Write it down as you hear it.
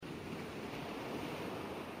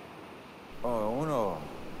Oh, uno,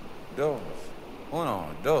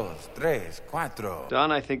 dos, tres, cuatro.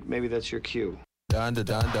 Don, I think maybe that's your cue. What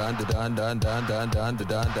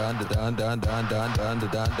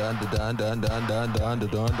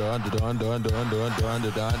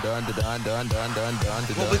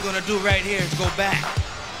we're gonna do right here is go back.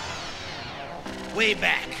 Way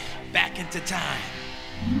back. Back into time.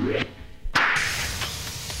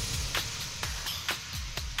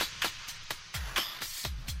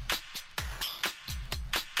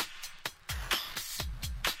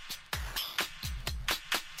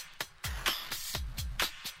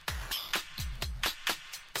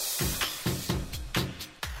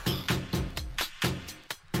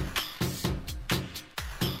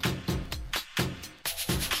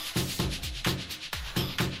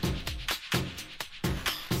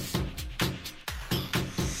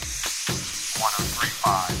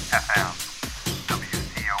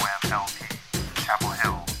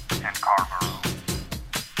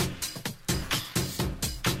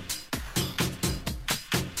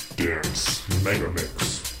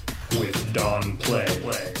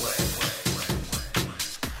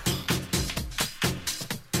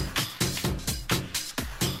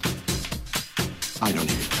 I don't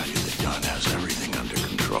even tell you that Don has everything under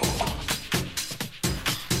control.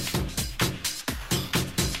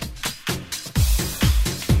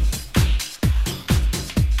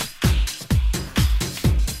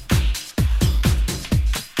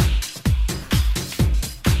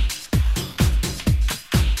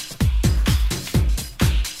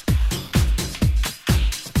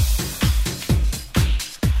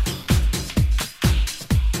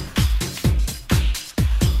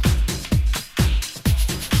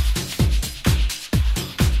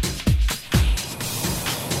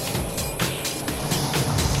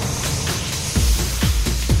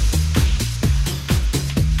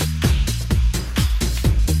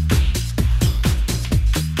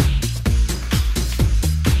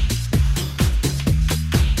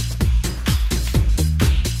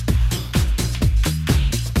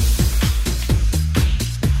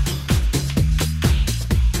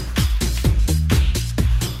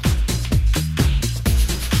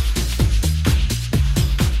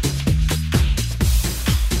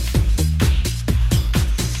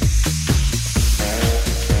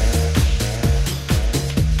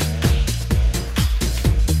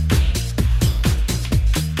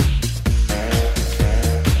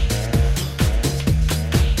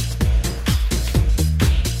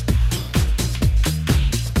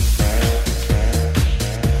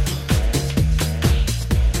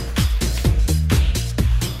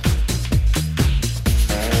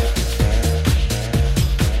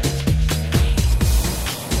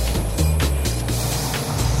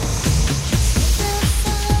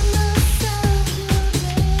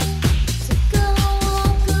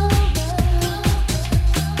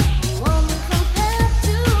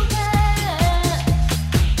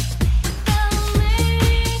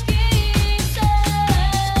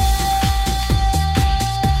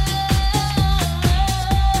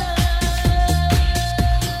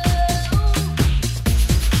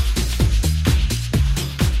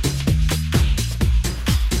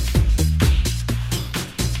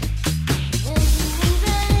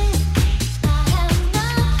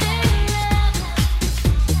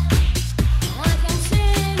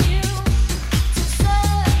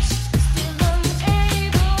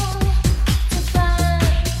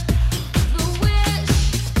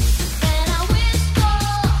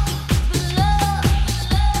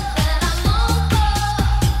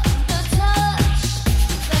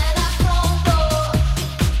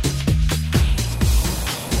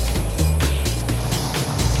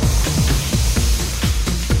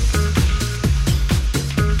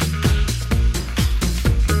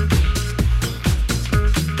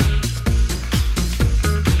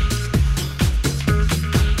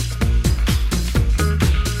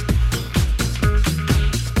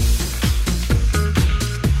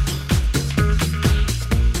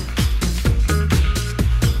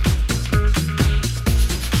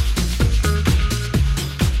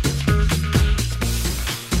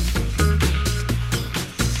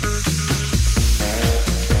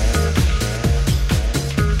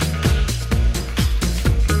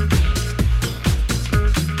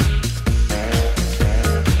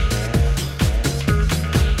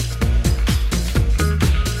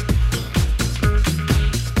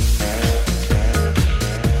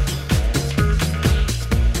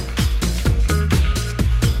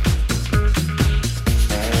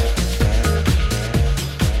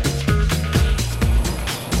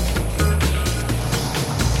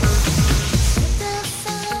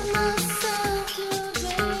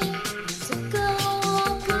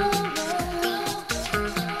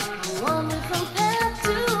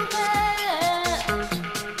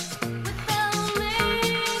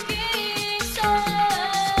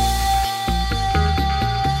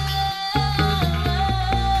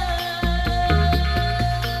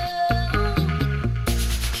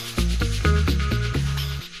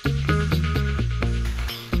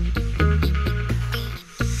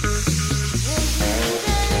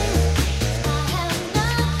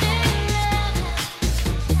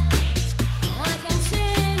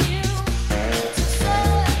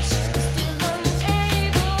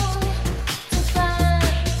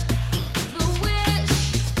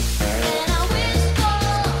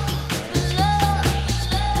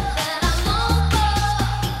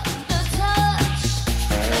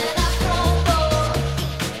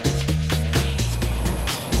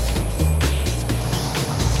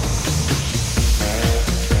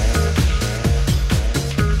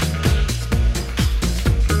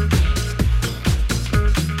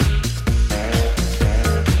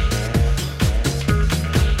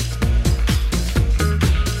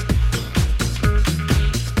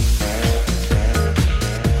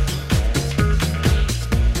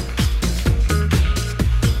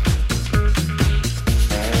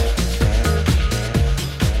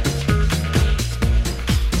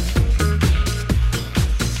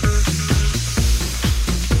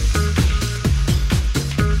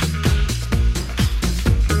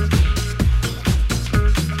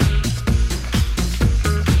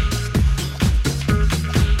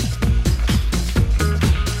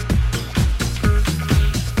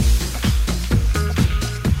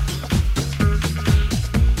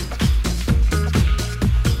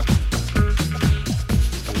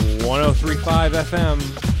 101.5 FM.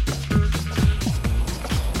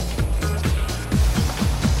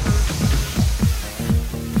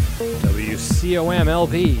 WCOM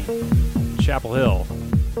LP, Chapel Hill,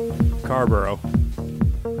 Scarborough.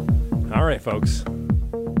 All right, folks.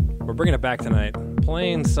 We're bringing it back tonight.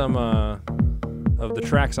 Playing some of the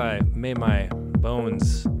tracks I made my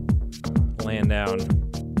bones laying down.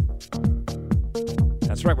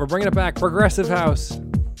 That's right, we're bringing it back. Progressive House.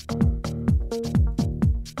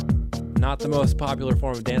 Not the most popular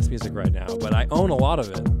form of dance music right now, but I own a lot of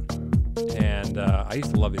it. And I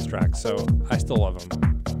used to love these tracks, so I still love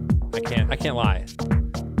them. I can't lie.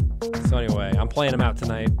 So anyway, I'm playing them out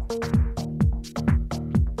tonight.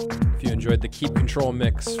 If you enjoyed the Keep Control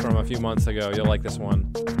mix from a few months ago, you'll like this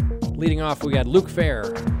one. Leading off, we got Luke Fair,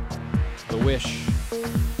 The Wish,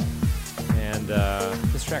 and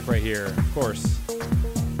this track right here, of course,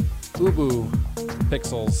 Ubu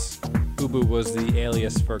Pixels. Ubu was the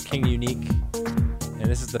alias for King Unique, and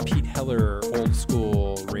this is the Pete Heller old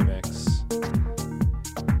school remix.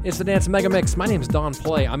 It's the Dance Mega Mix. My name's Don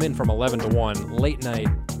Play. I'm in from 11 to 1, late night,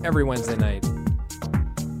 every Wednesday night.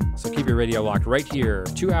 So keep your radio locked right here.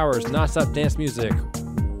 2 hours, non-stop dance music.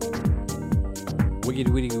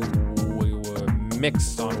 Wiggity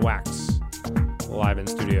mixed on wax. Live in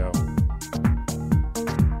studio.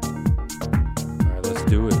 Alright, let's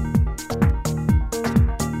do it.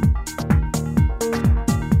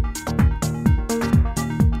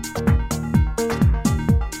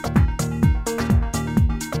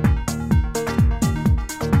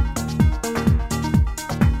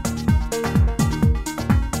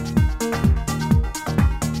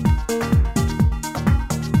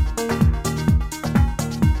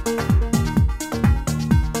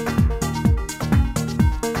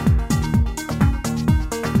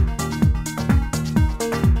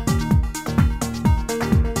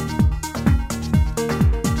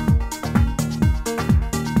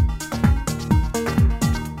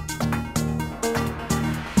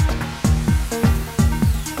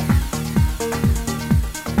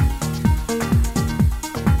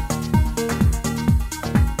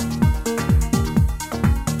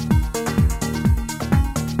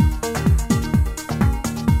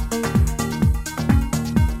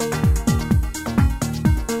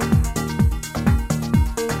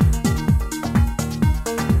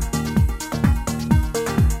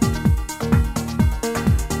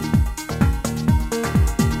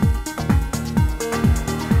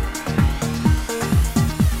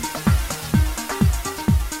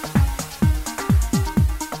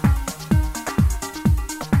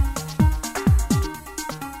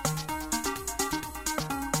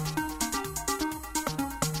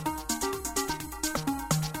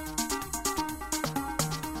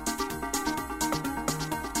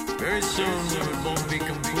 Very soon we would both be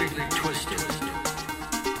completely twisted.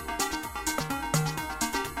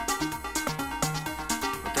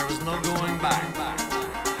 But there was no going back.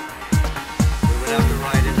 We would have to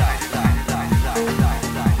ride it out.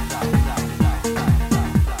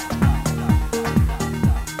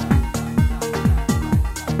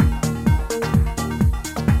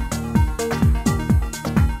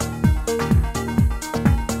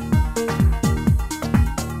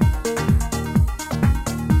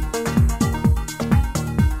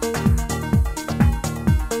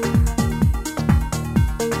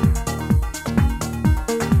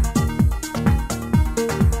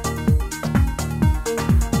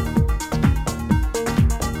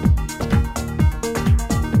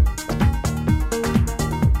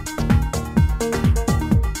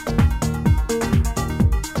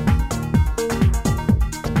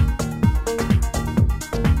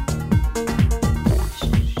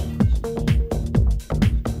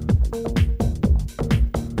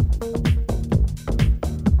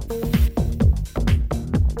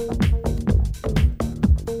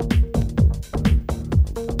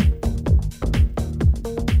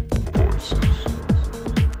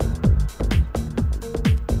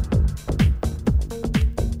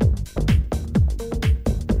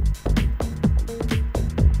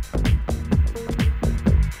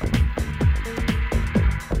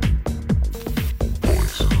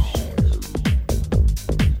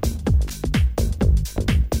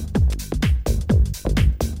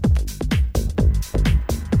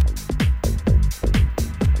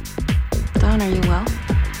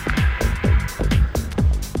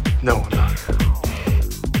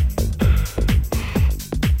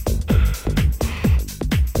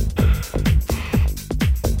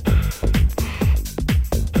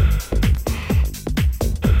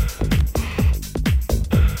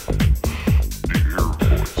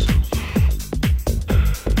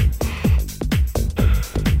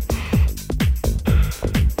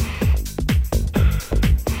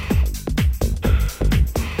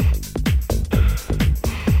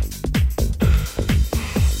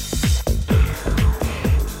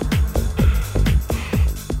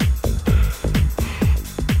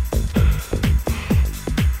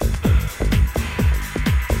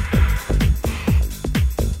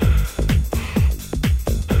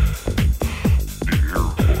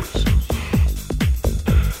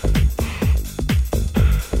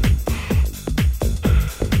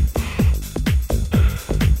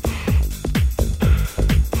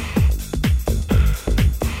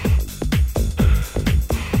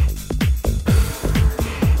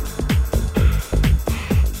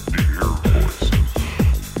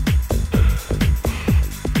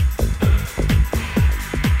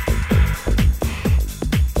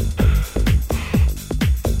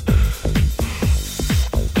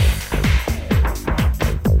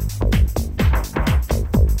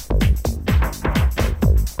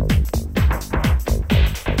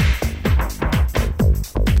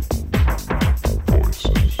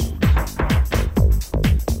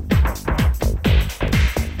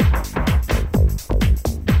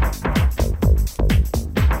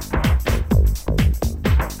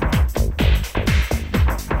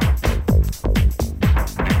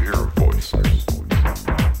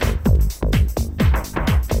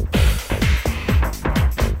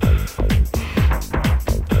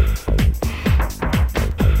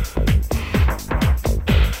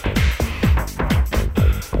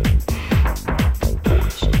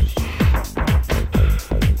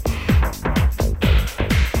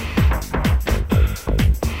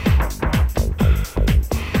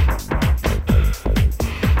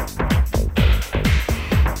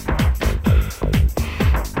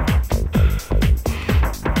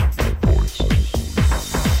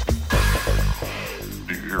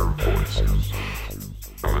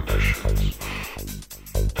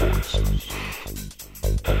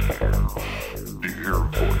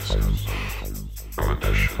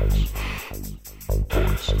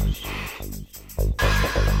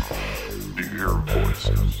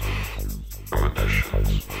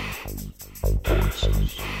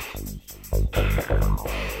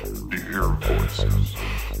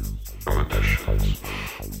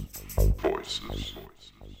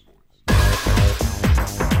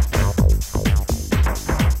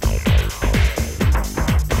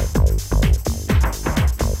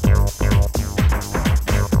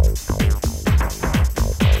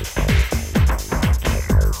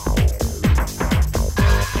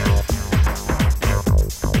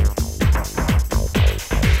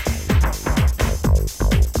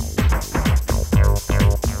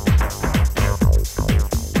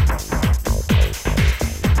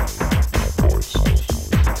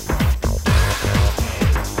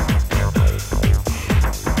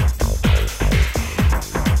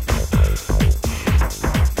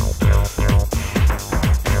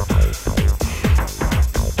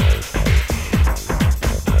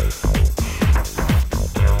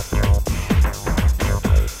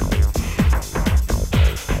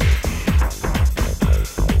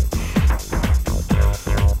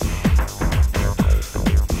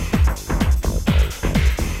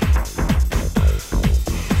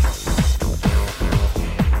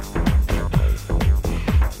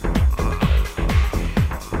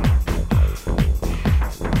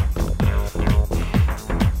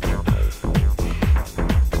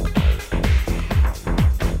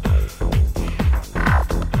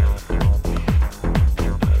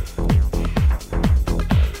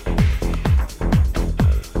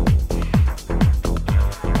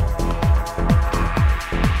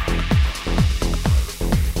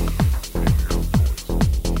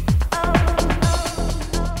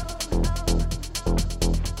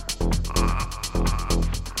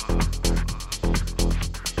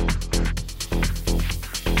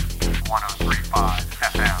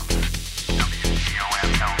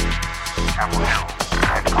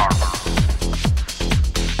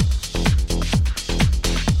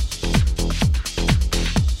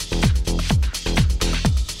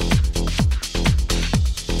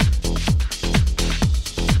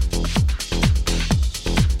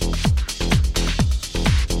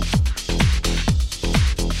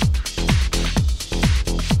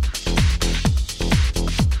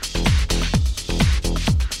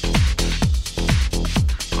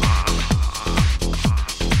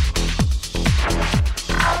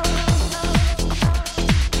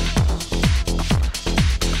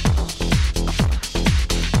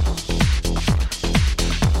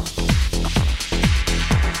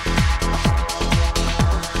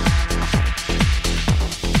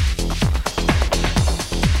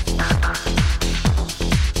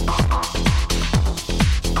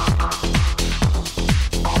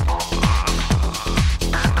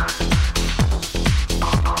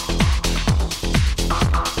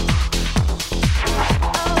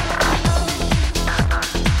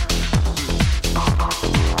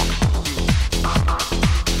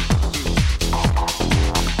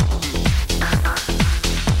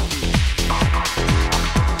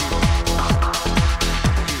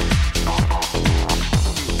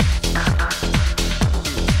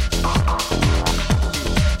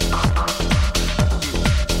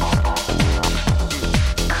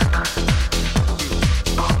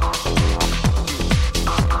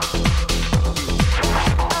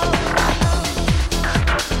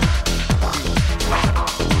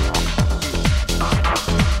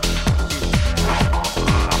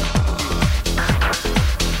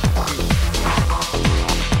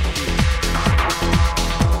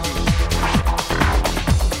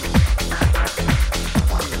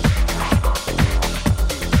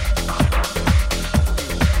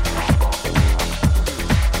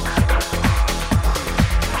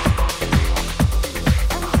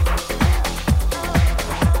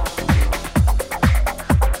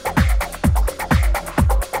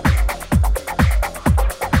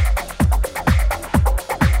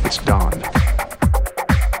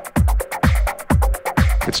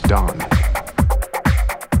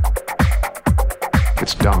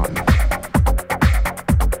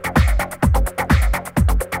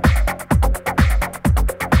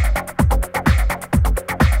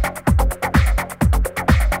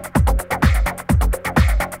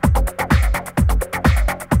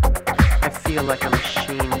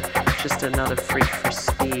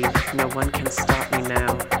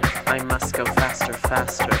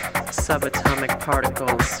 Subatomic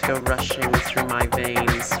particles go rushing through my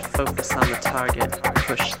veins. Focus on the target,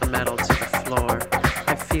 push the metal to the floor.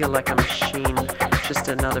 I feel like a machine, just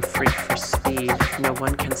another freak for speed. No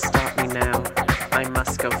one can stop me now. I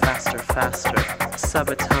must go faster, faster.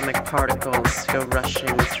 Subatomic particles go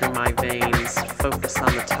rushing through my veins. Focus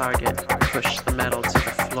on the target, push the metal to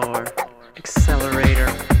the floor.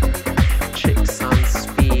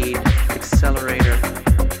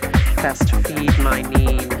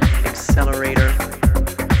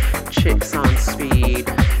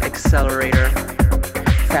 accelerator,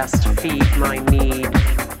 fast feed my need.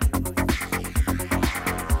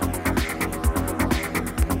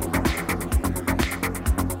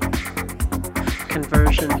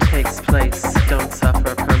 Conversion takes place, don't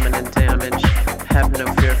suffer permanent damage. Have no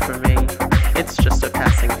fear for me, it's just a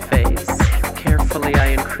passing phase. Carefully I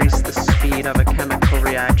increase the speed of a chemical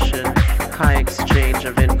reaction. High exchange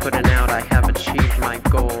of input and out, I have achieved my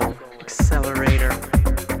goal. Accelerator,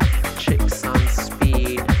 chicks on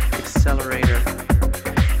speed. Accelerator,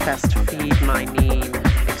 fast feed my need.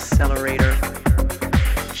 Accelerator,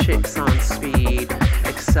 chicks on speed.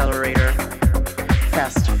 Accelerator,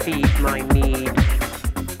 fast feed my need.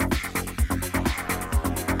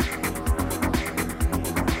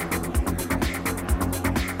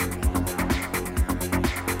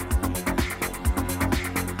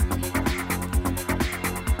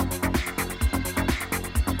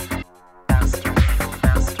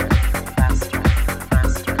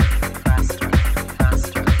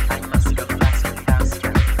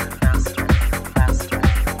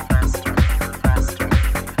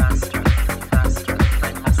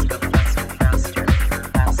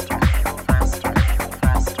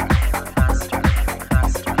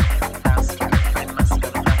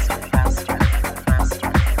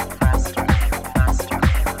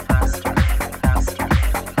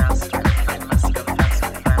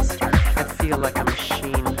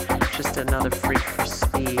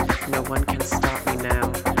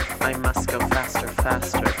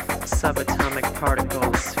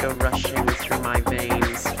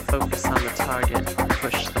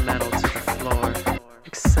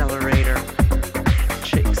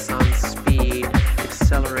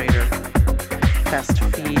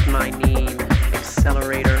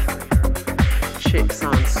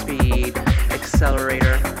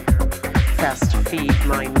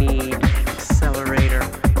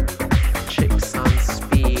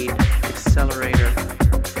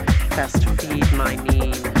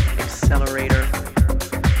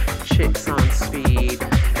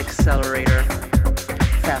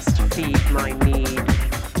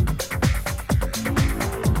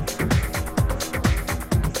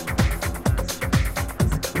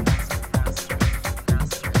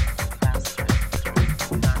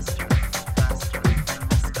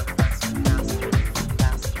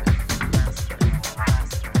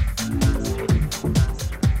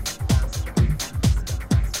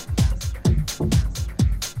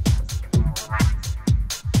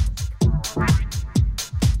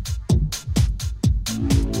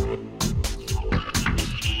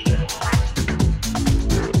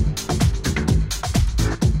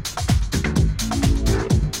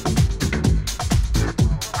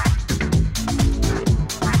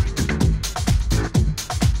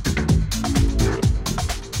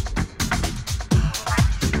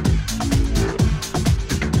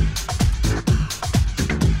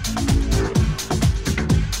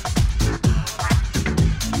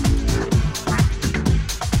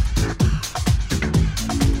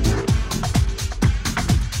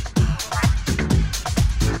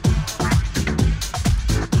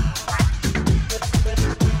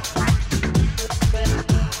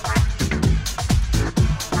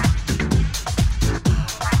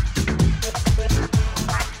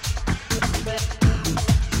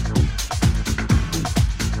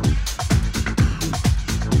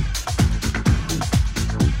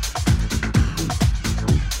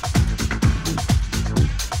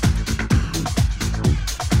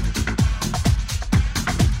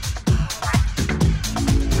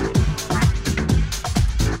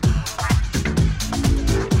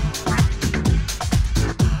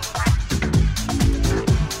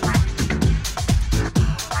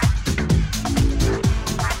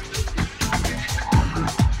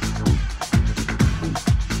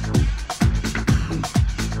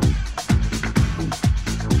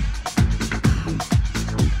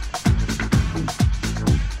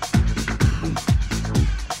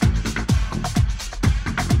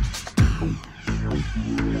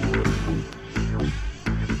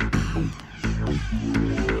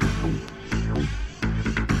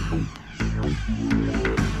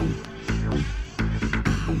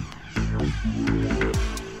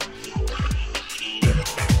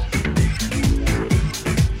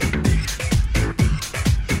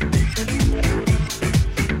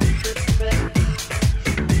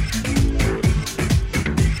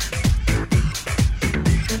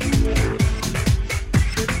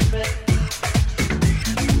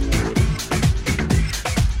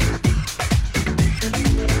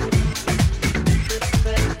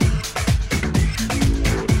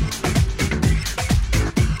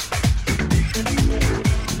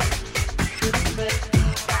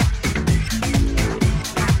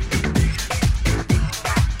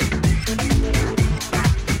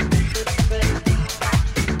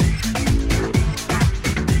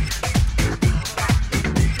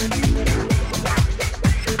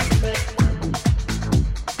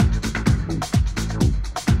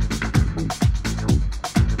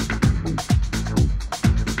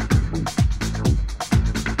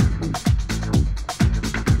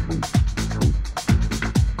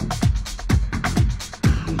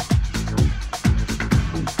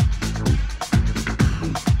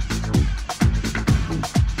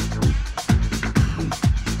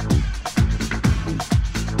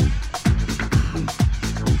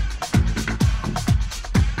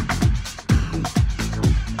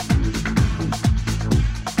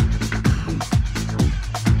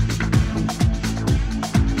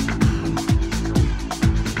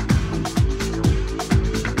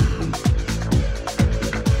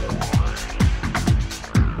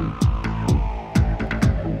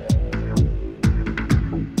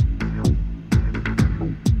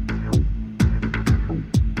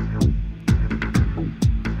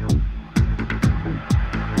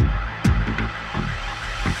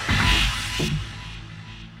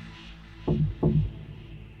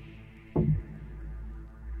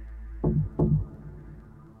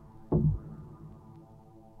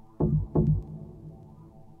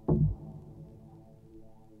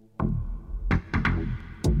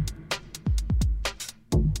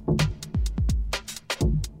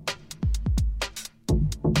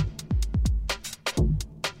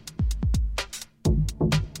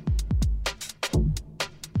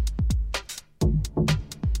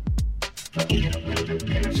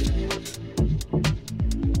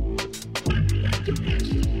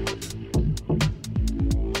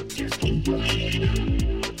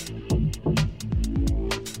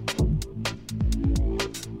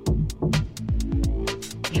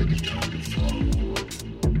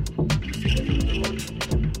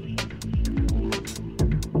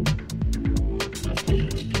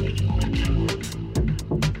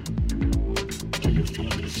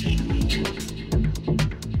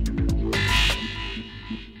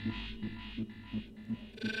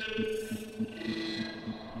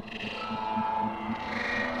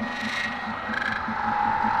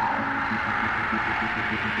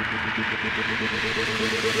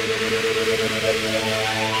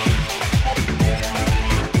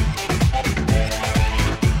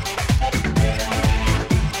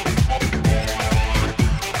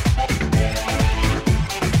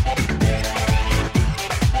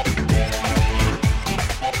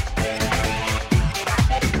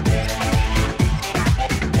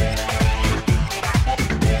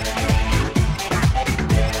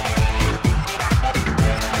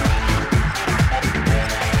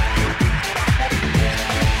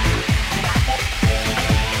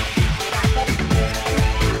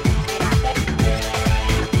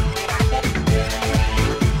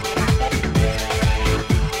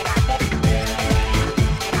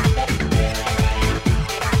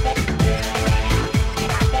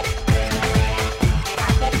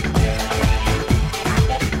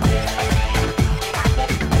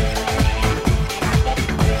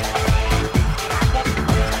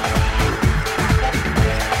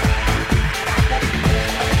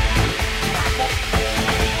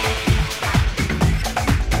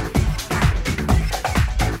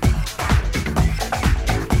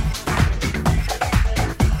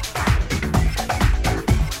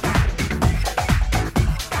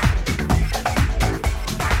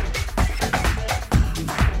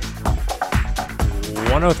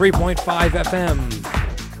 103.5 FM.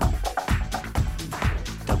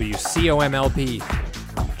 WCOMLP,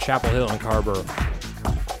 Chapel Hill and Carrboro.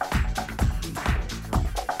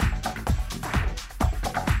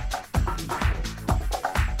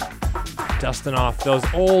 Dusting off those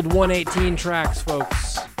old 118 tracks,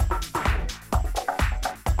 folks.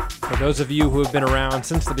 For those of you who have been around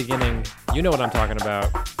since the beginning, you know what I'm talking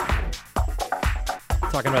about.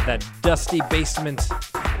 Talking about that dusty basement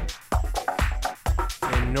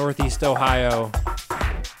in Northeast Ohio,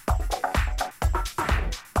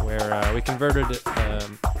 where we converted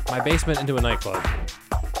my basement into a nightclub.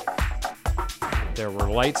 There were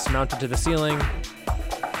lights mounted to the ceiling.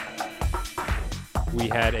 We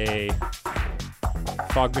had a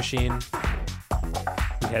fog machine.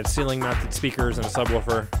 We had ceiling-mounted speakers and a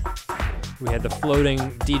subwoofer. We had the floating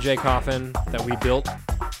DJ coffin that we built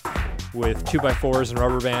with 2x4s and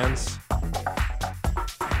rubber bands.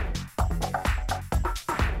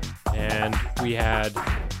 And we had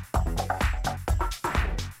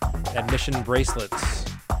admission bracelets,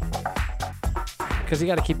 because you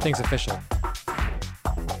got to keep things official.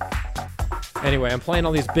 Anyway, I'm playing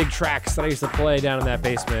all these big tracks that I used to play down in that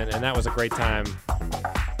basement, and that was a great time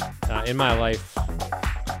in my life.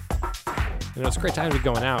 You know, it's a great time to be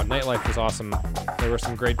going out. Nightlife was awesome. There were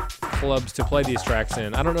some great clubs to play these tracks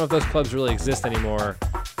in. I don't know if those clubs really exist anymore,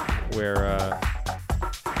 where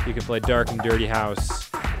you can play dark and dirty house.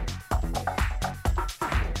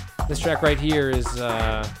 This track right here is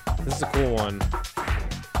this is a cool one.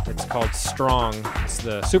 It's called Strong. It's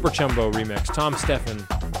the Super Chumbo remix. Tom Steffen.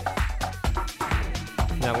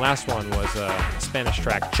 And that last one was a Spanish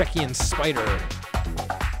track, Czechian Spider,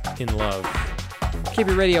 In Love. Keep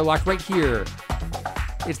your radio locked right here.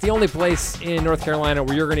 It's the only place in North Carolina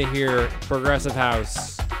where you're going to hear progressive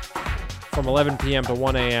house from 11 p.m. to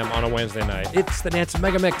 1 a.m. on a Wednesday night. It's the Dance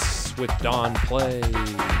Mega Mix with Dawn Play.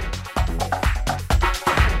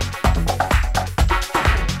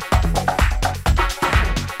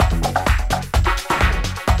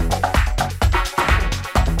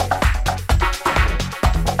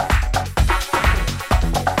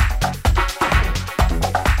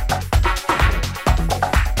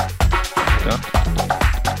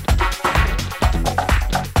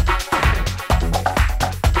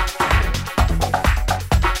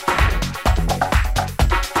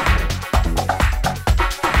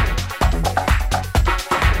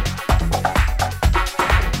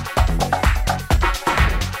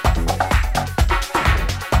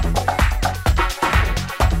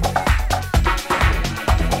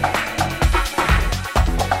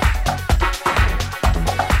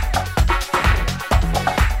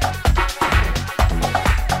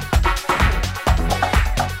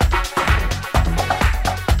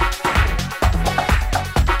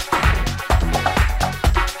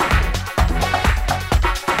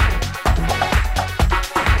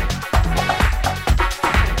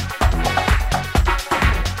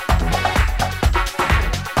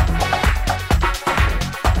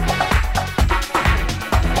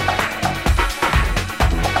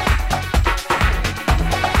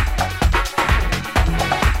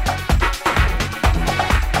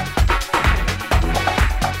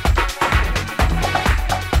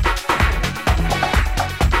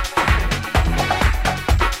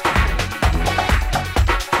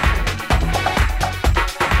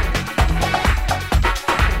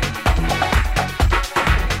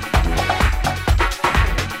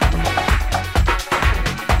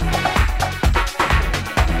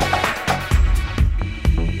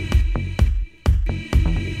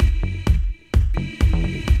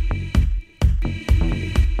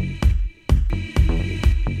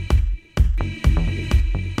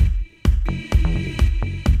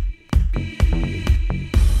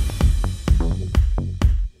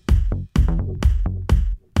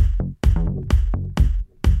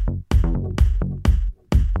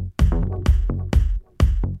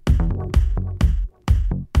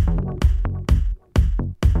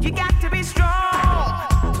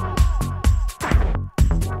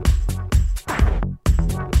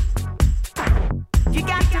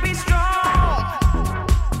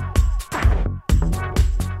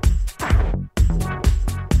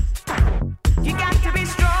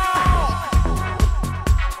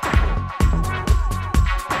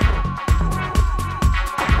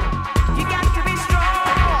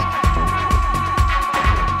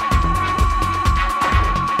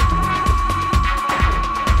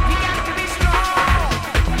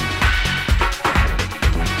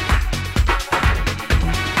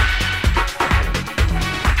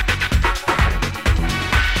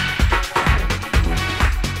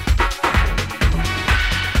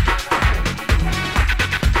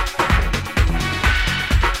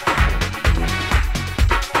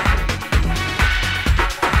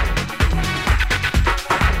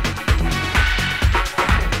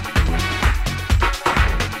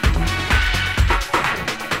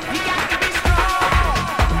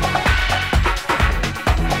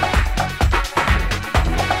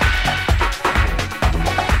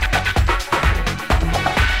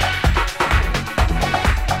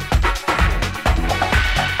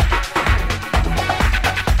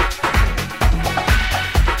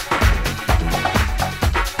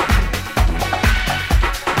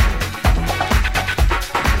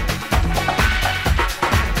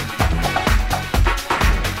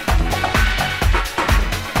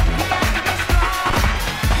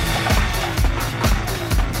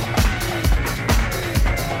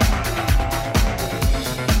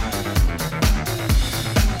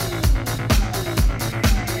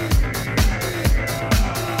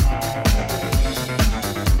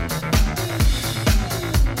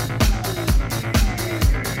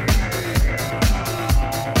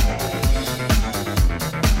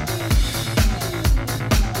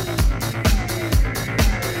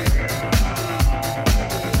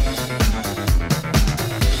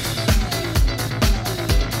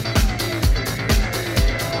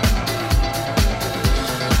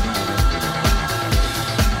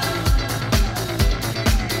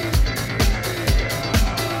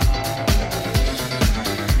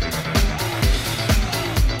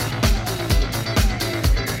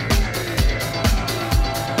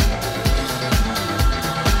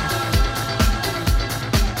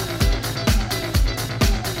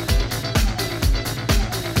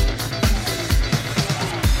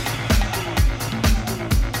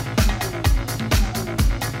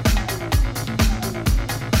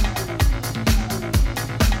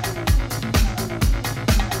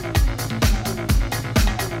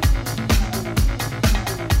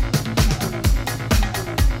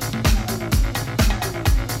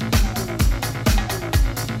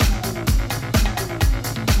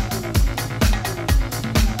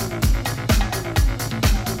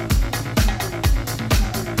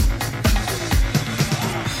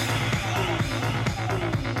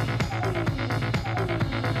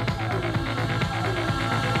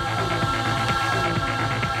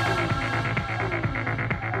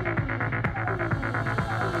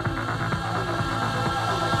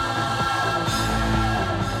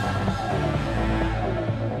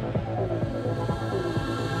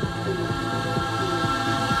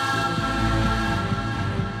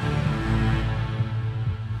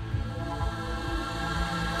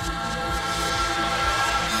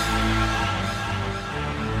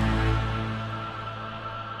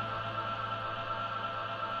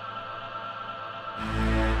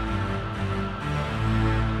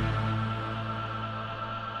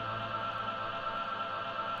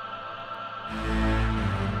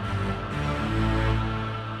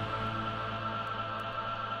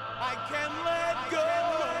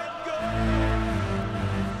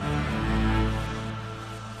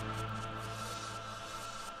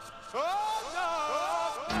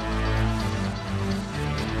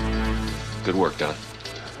 Good work, Don.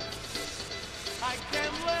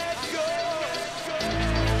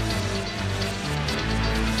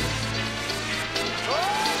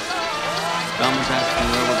 Don was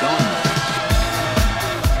asking where we're going.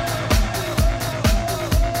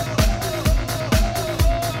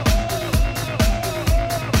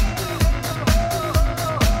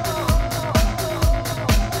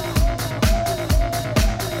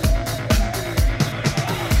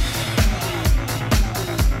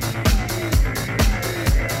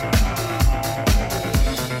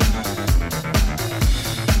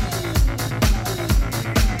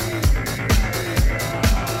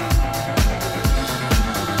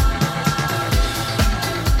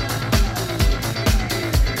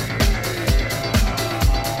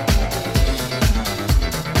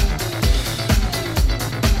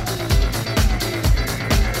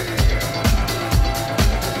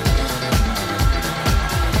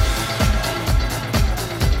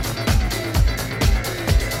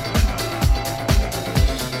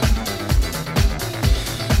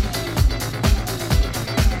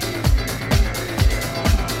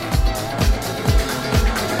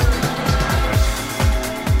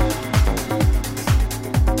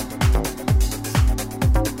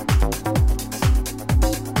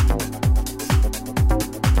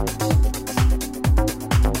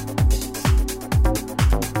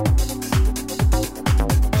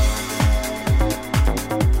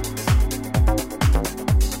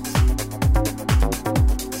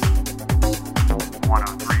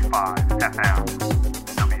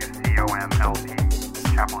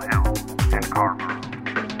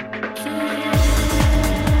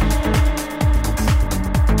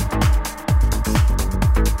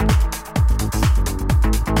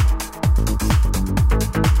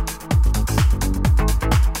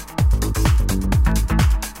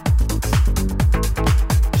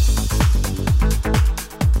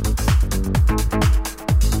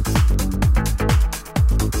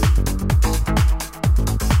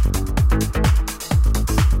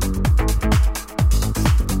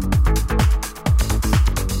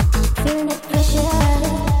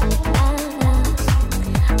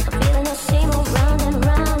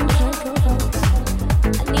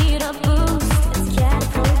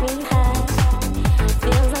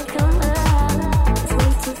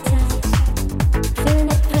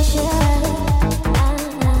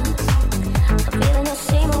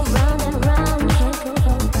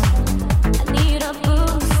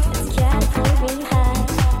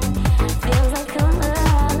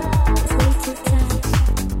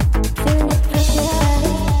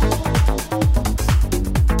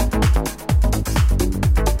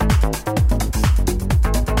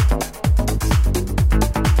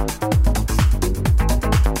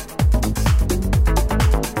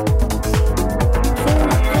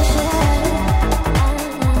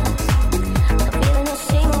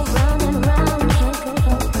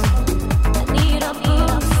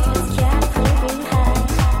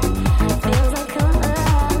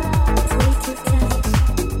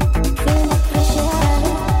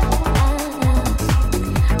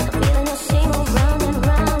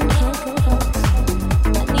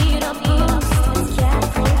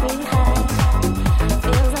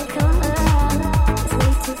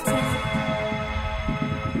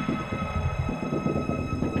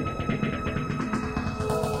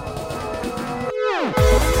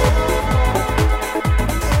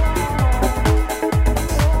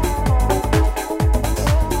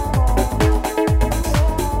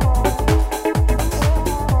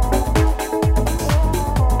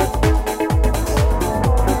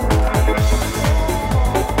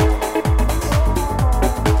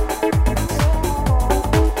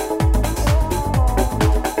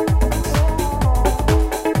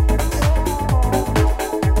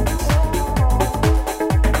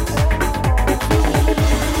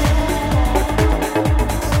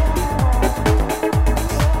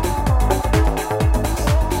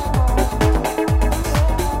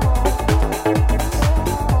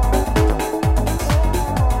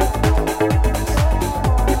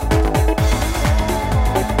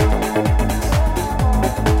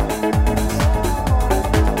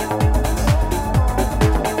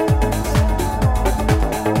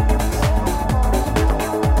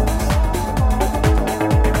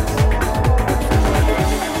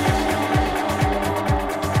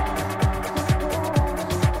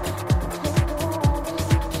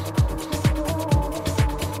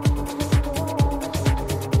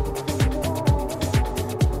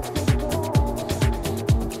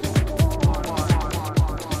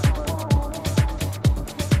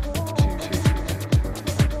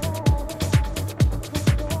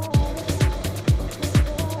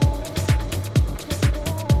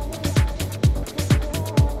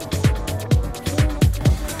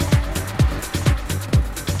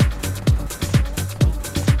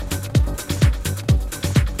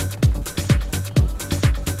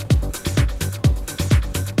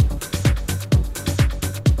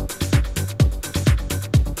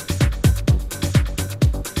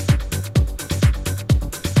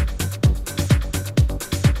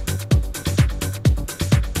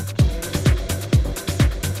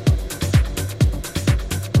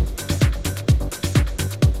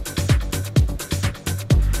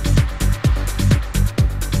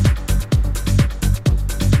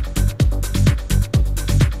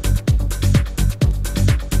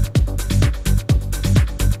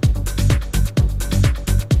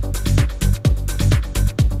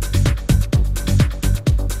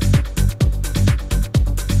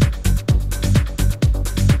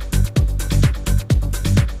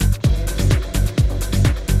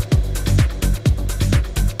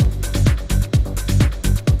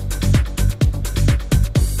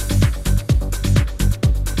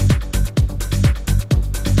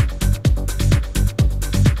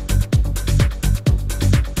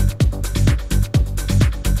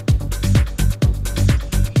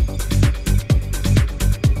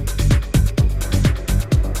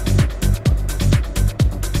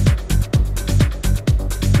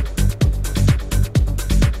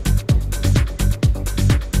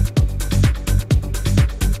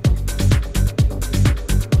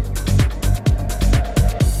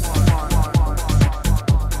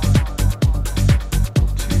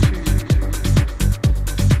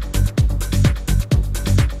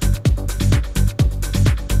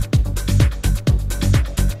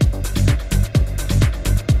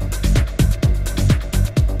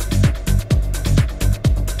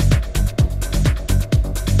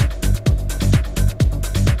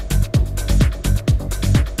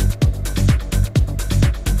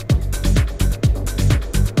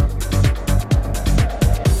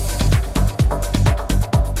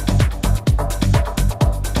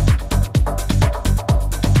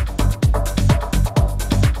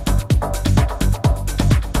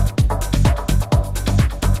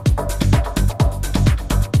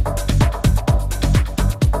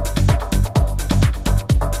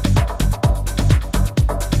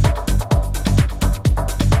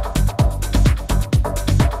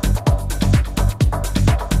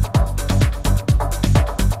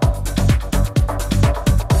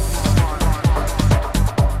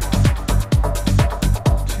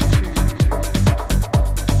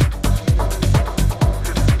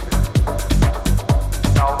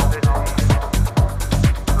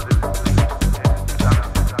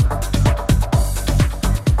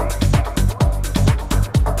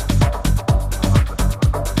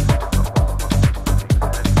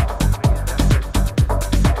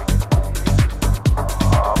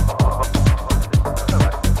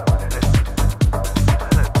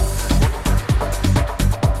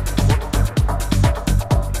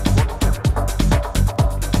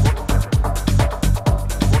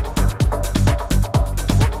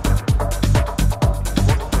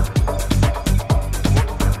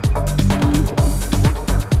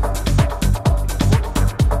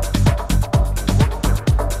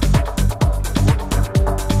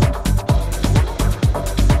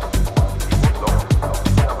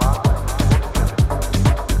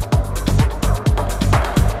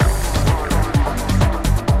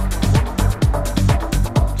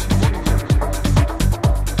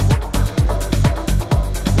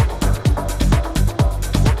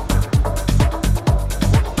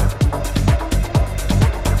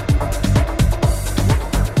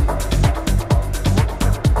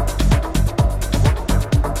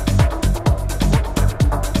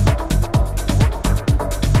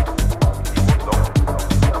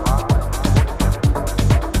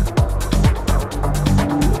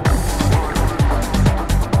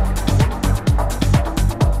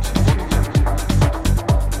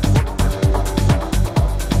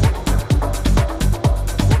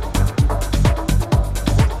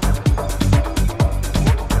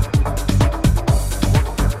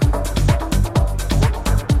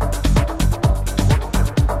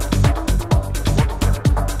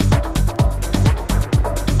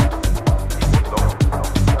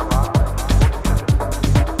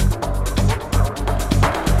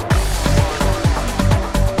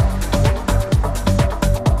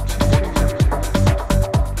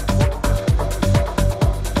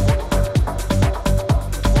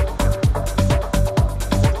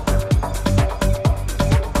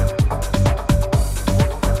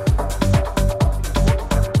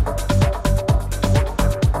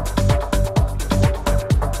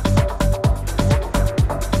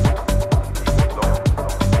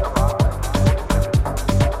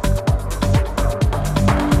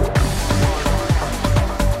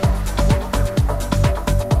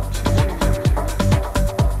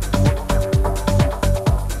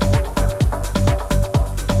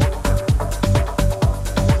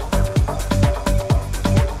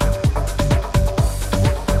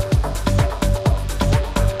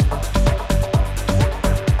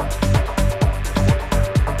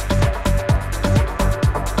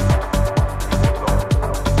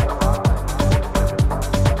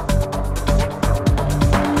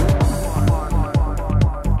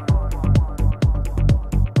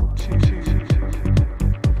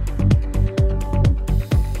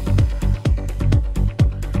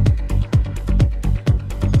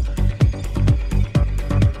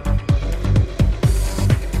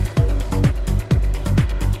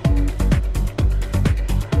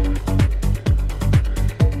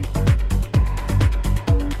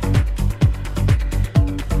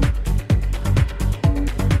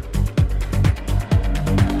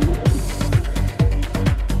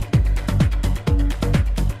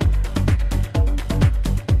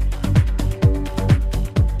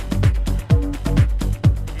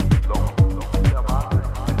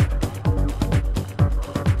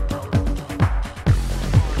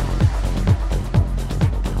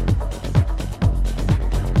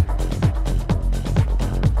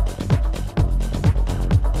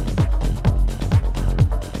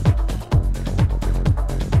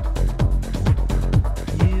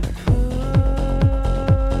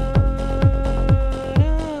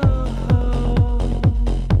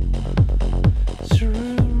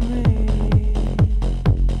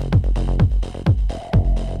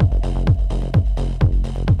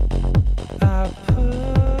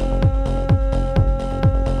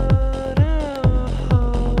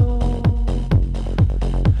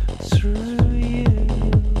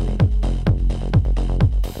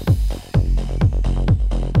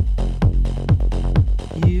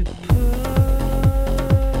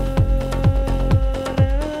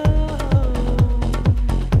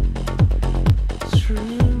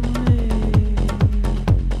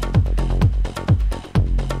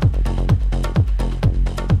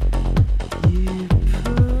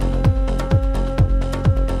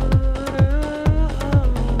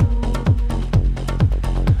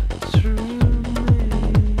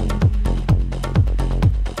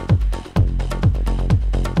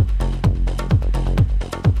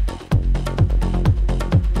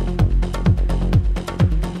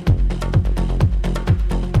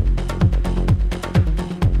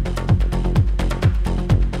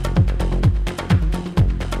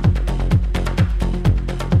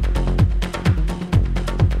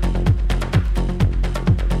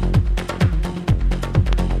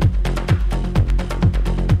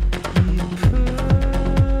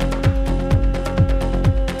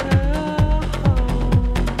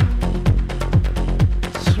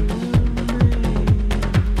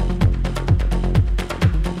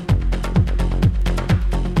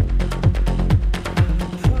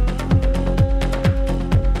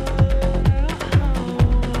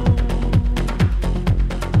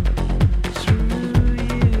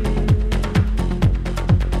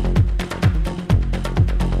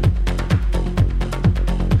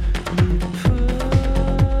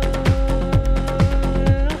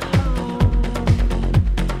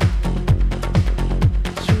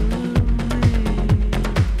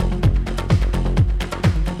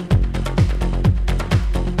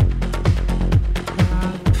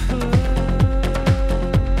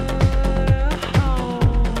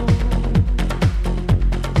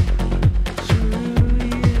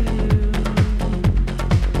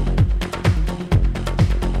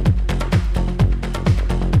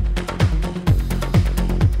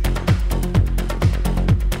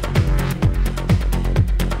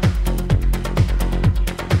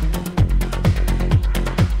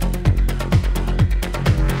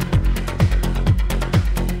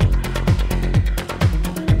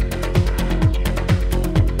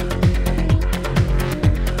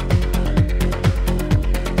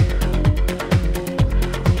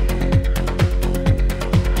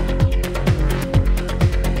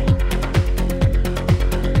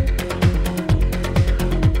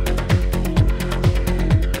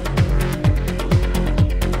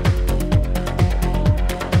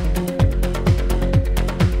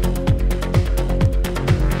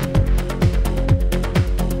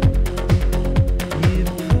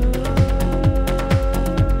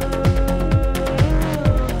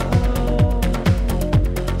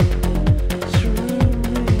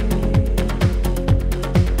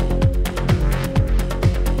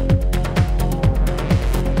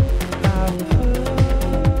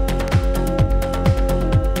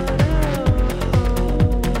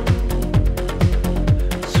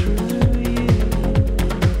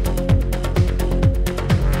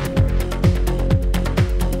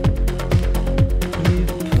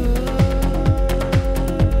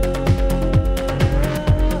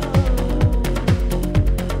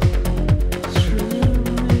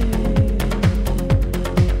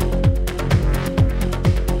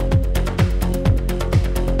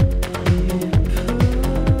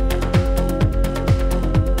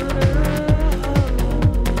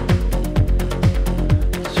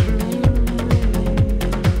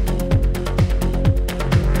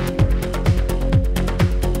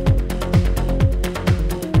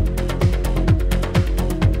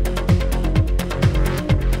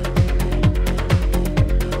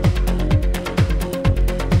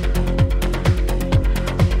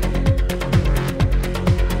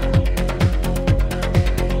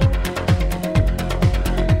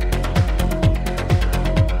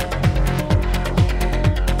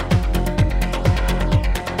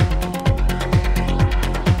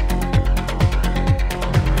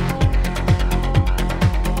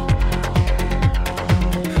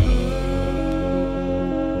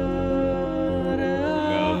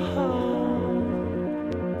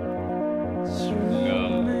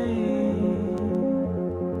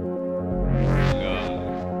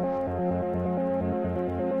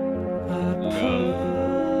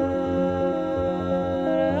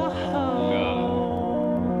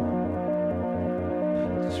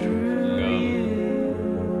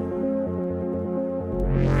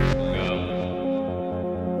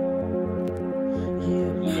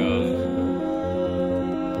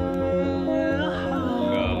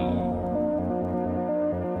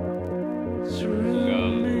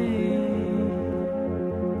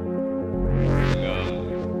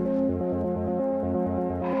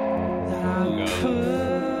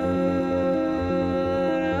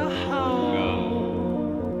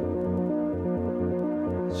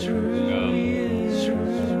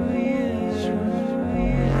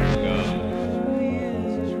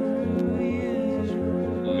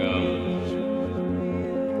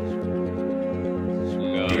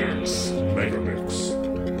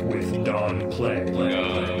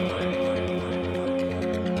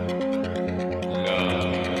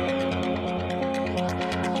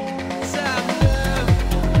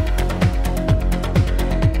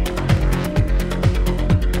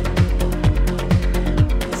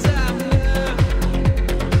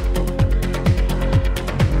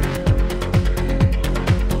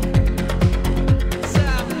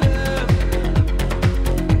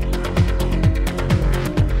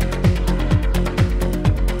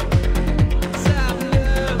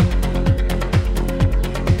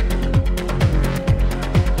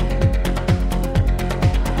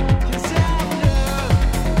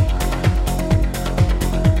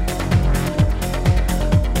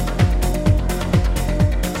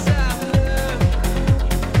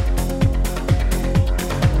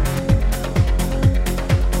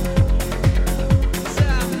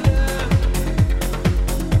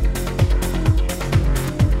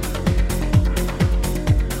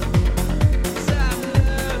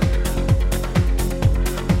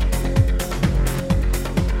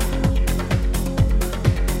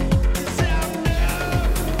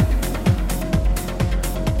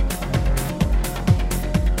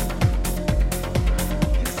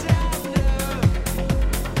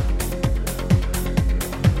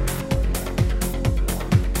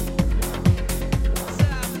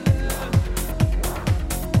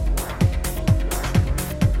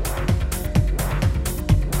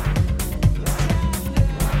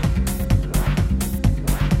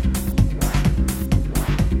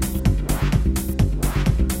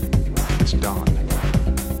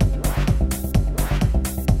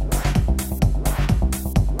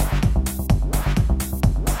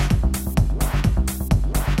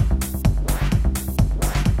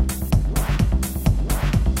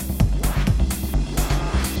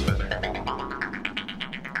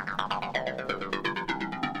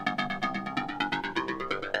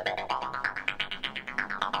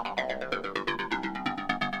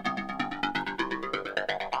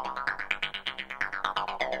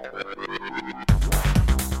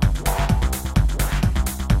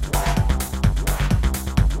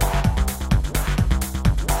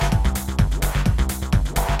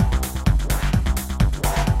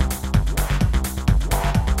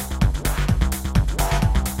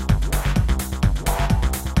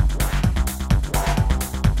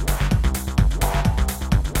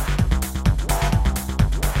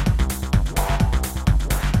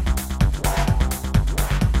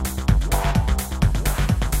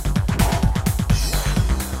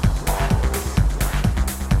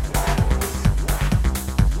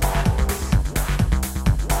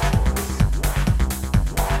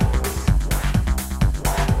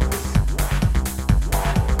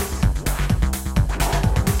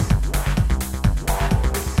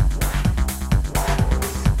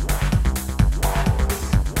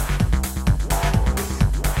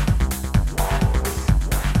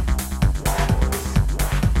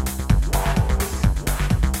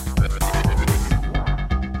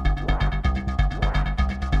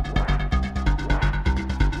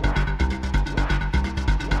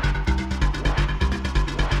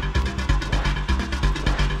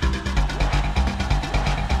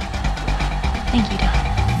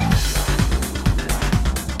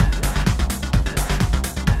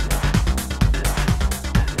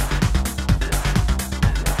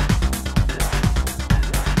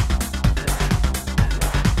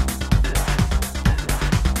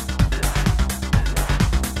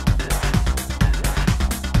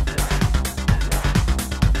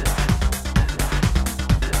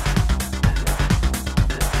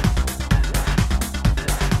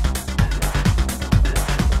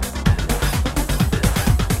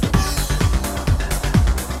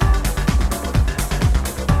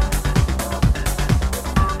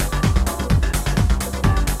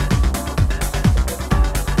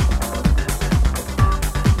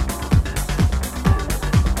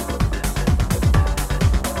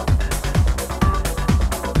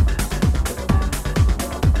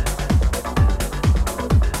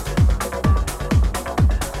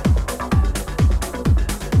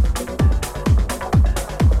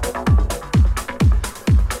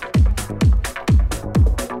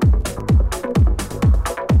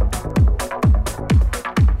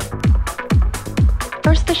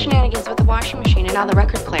 and now the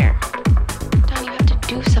record player. Don, you have to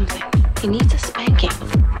do something. He needs a spanking.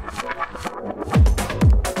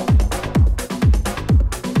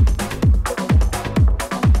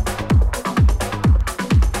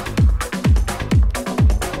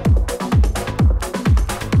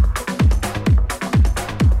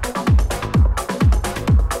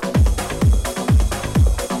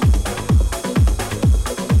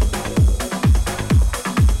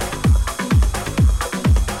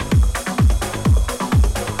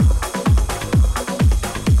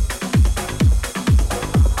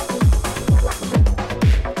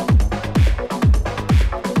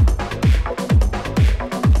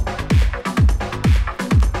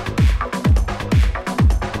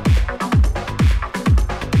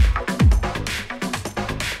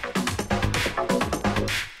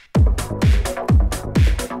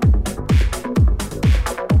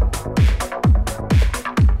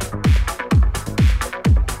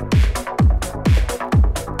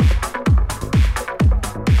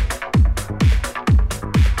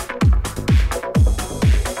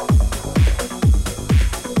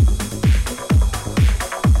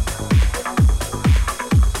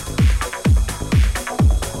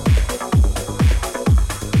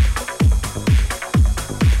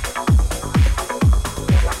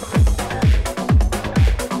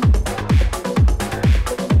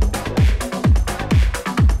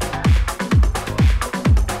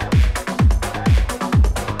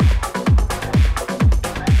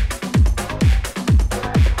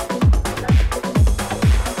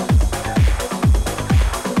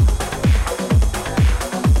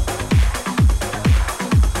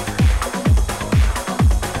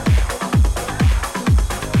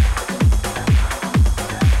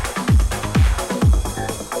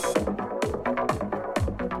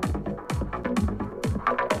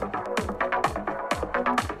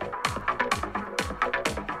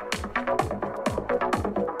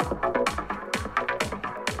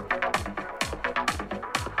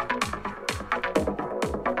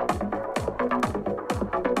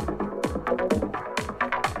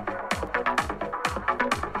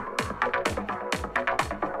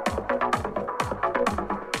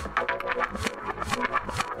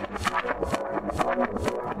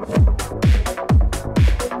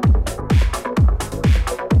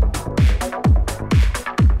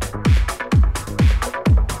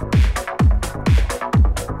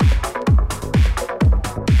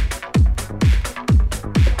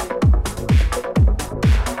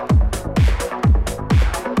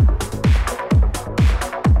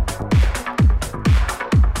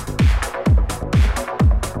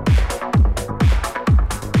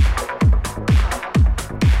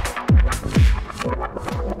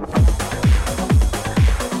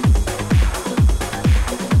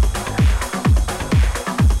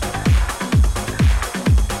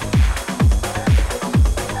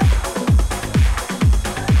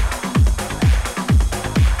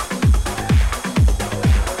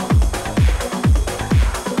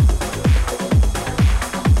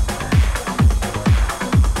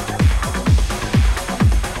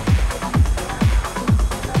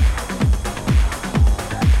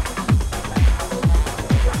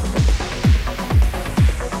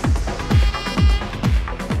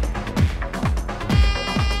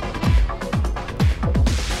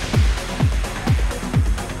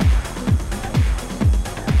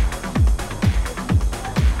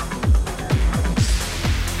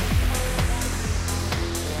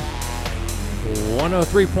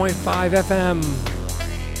 103.5 FM.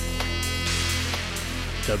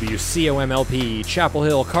 WCOMLP, Chapel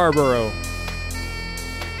Hill, Carborough.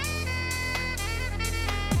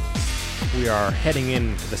 We are heading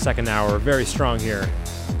into the second hour, very strong here.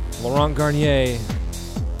 Laurent Garnier,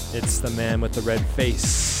 It's the Man with the Red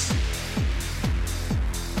Face.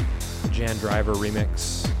 Jan Driver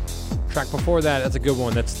remix. Track before that, that's a good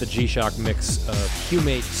one. That's the G-Shock mix of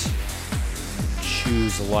Humate,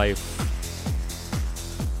 Choose Life.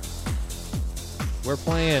 We're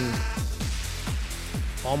playing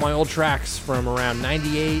all my old tracks from around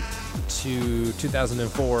 98 to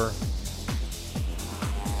 2004.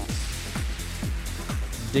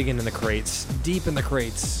 Digging in the crates, deep in the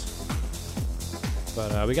crates.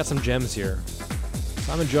 But we got some gems here.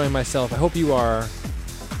 So I'm enjoying myself. I hope you are.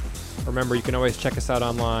 Remember, you can always check us out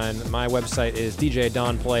online. My website is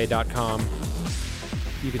djdonplay.com.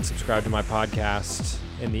 You can subscribe to my podcast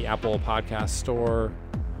in the Apple Podcast Store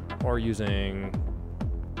or using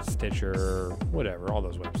Stitcher, whatever, all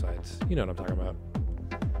those websites. You know what I'm talking about.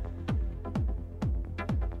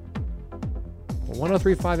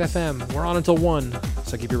 103.5 FM. We're on until 1,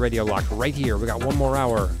 so keep your radio locked right here. We got one more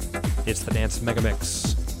hour. It's the Dance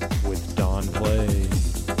Megamix with Don Play.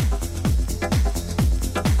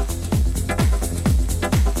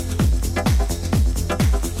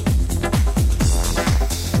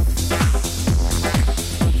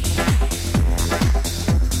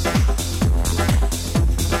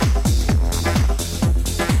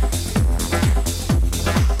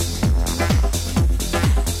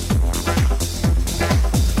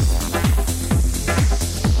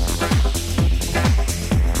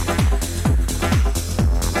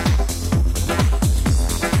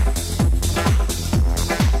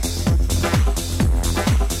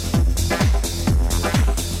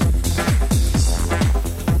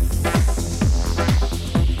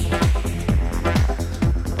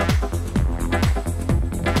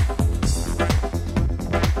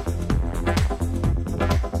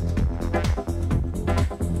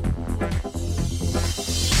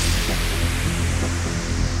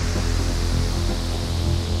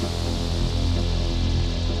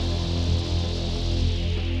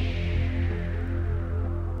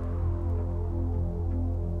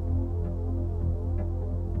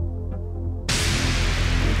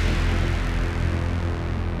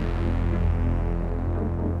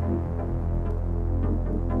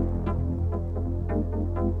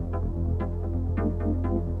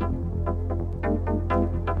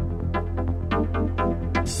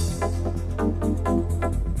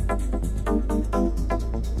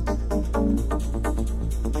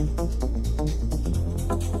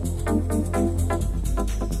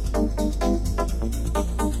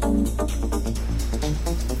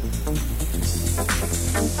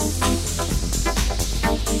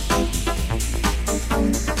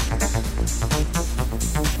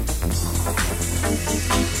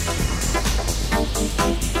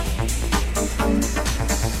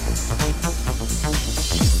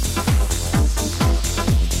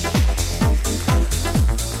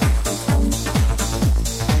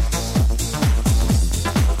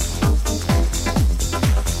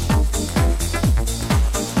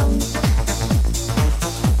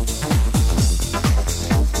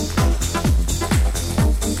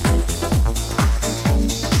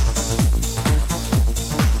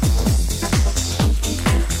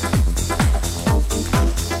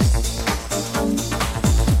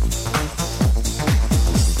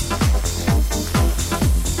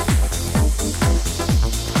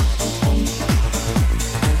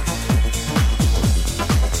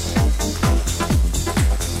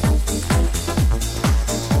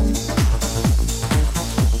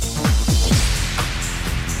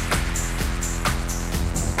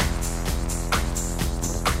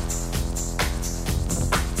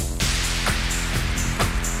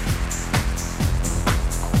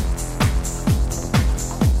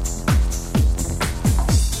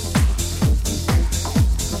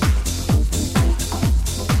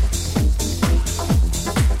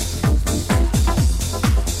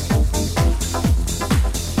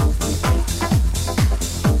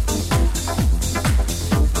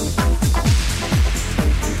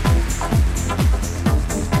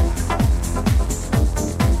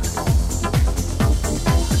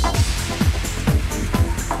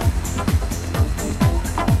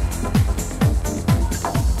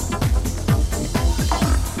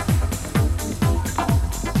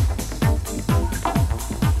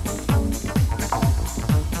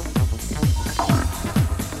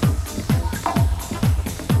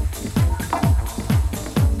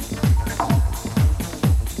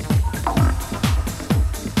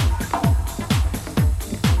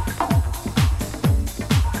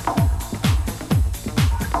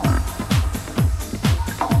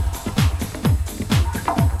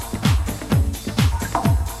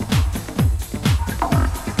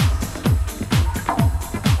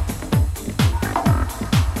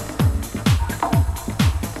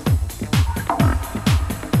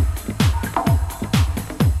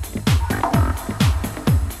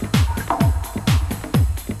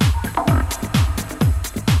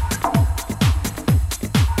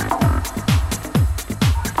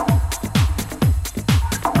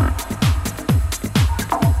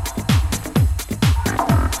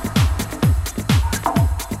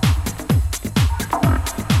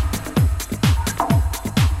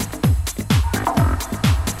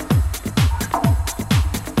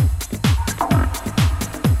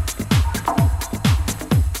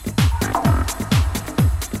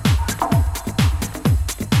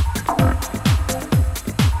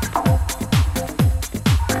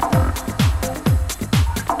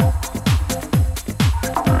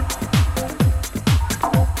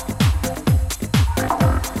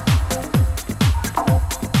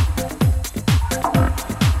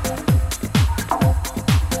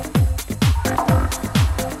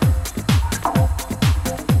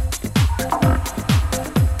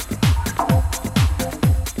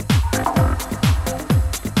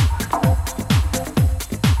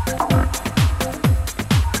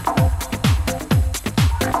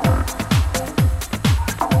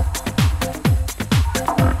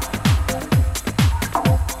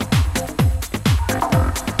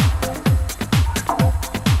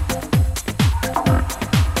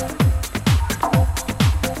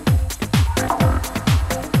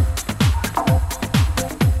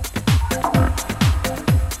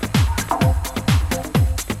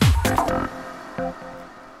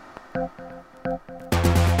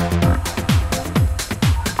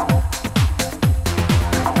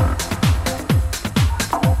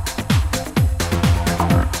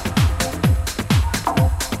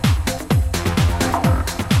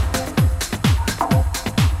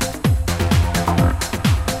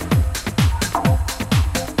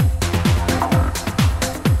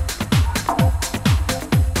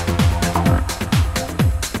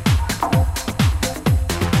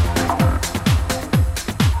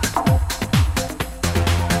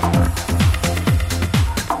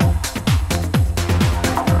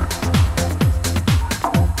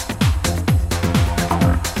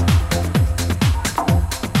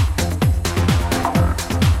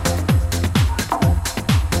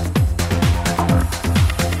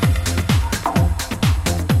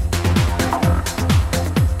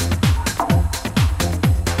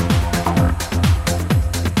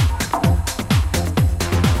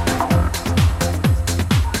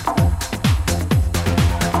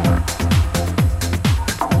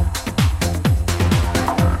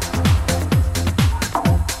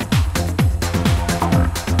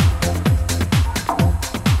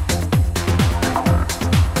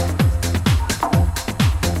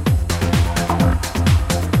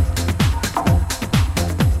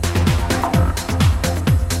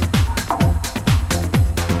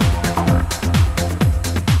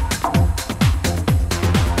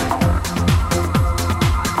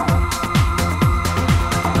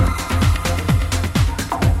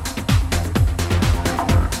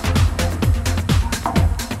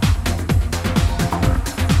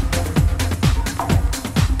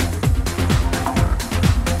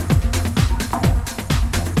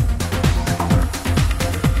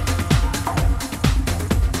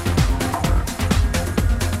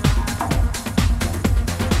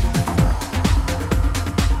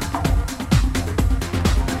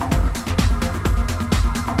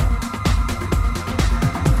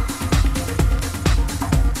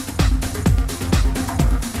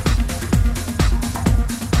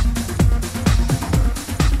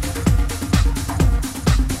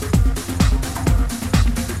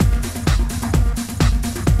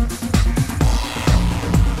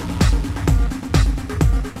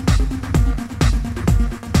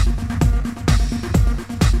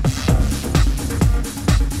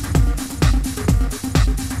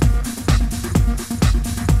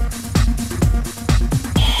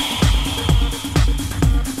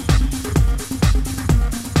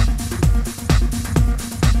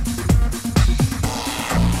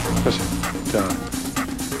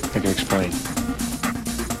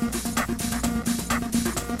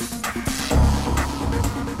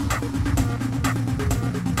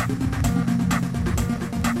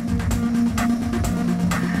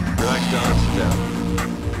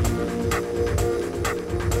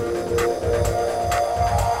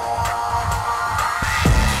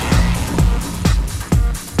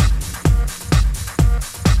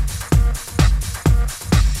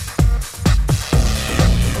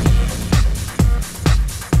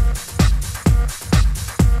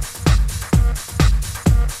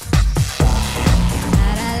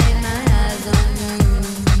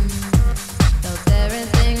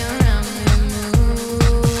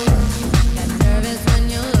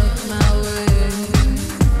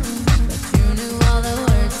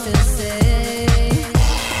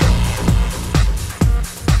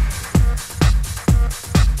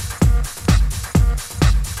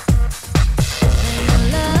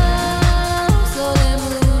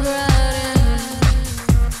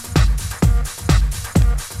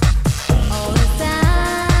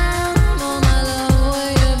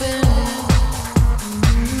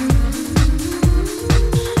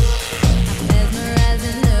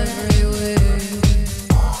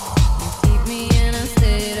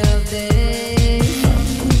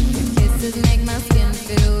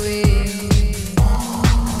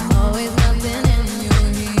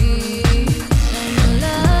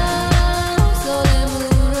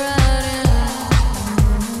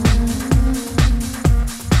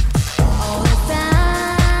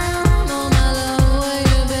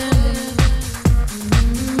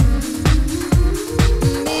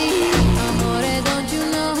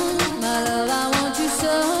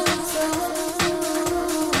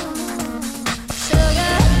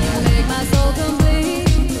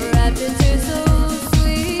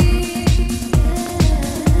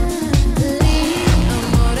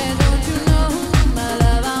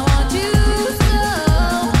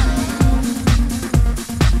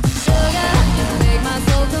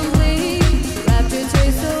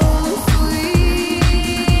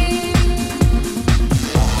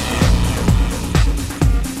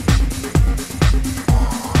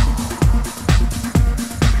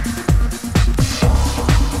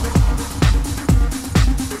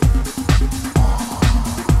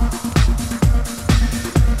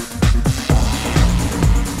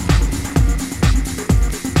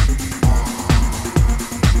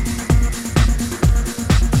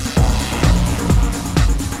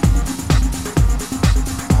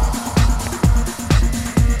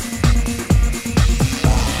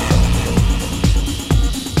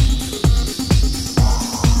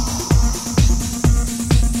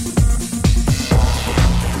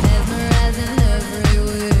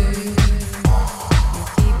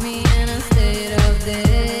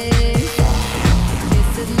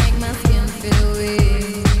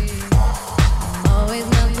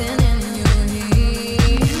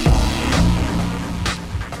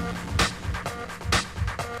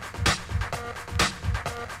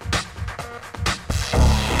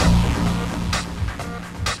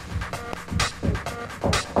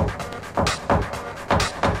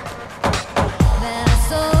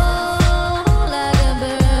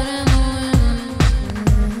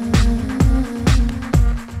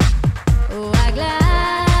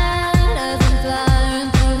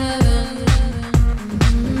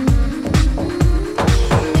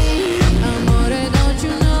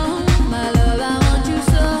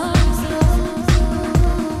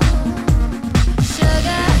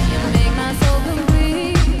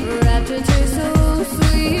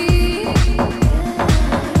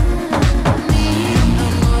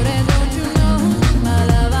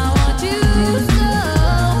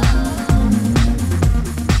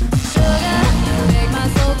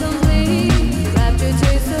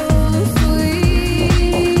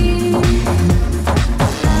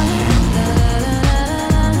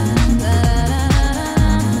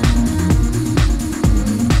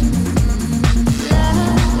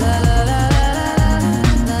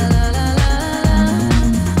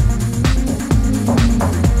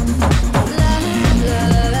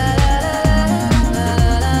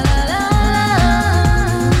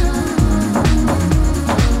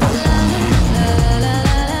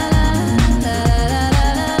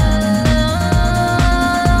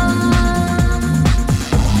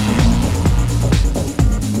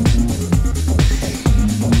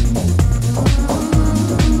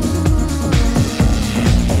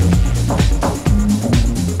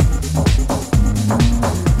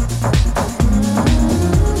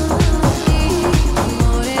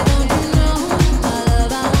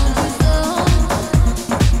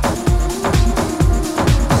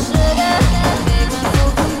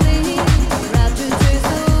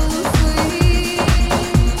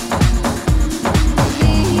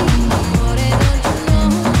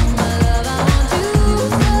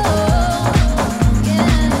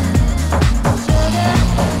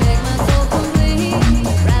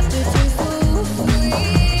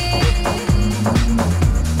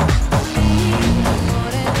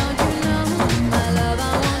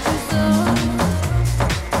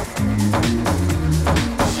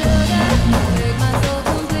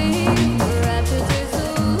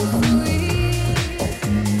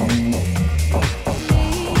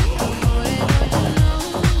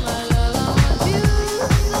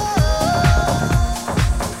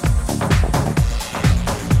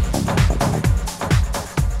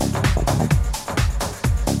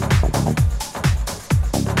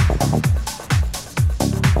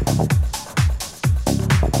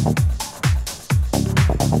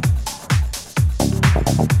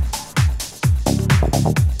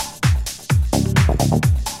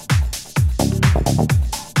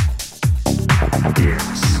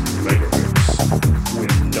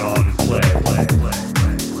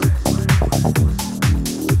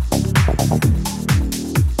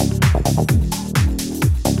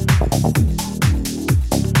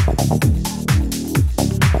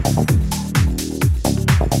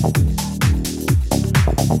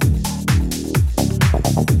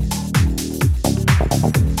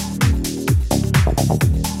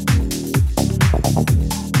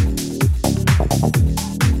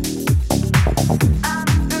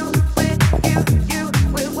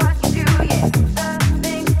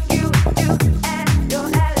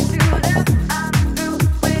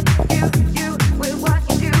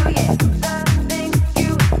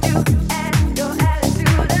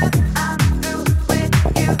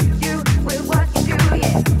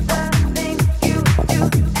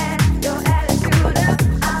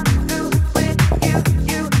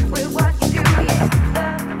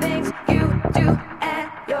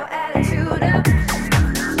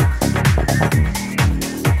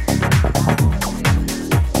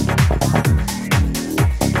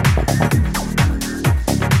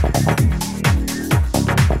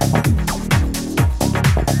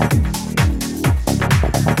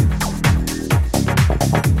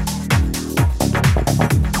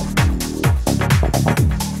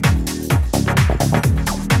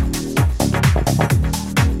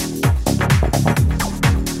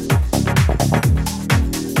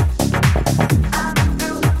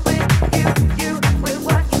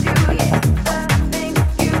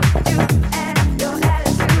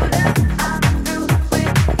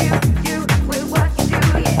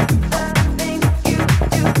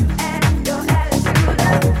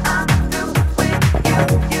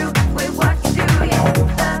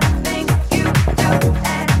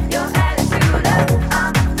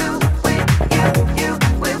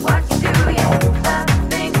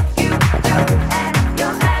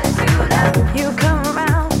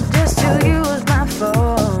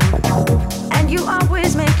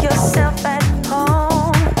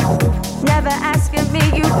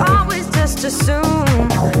 just assume.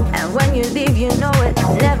 And when you leave, you know it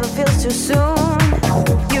never feels too soon.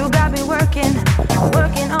 You got me working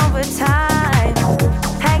overtime,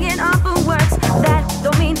 hanging off of words that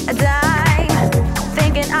don't mean a dime,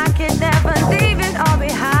 thinking I could never leave it all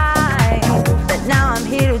behind. But now I'm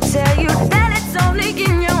here to tell you that it's only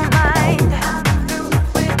in your mind. I'm through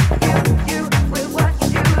with you, with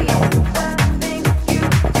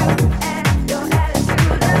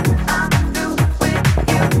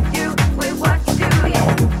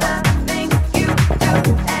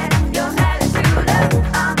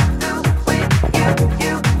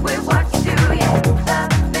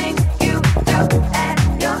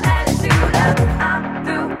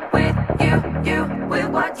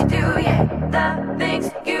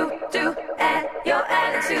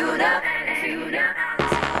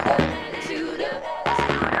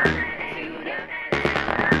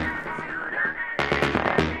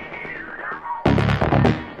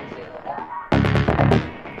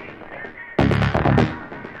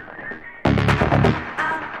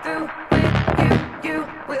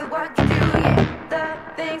what you do, yeah, the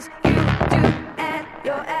things you do and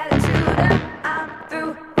your attitude. I'm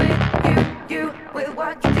through with you, with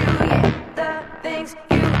what you do, yeah, the things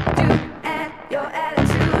you do and your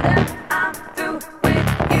attitude. I'm through with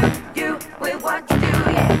you, with what you do,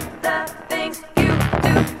 yeah, the things you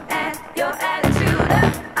do and your attitude.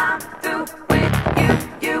 I'm through with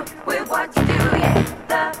you, with what you do, yeah,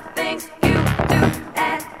 the things you do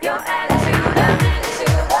and your attitude.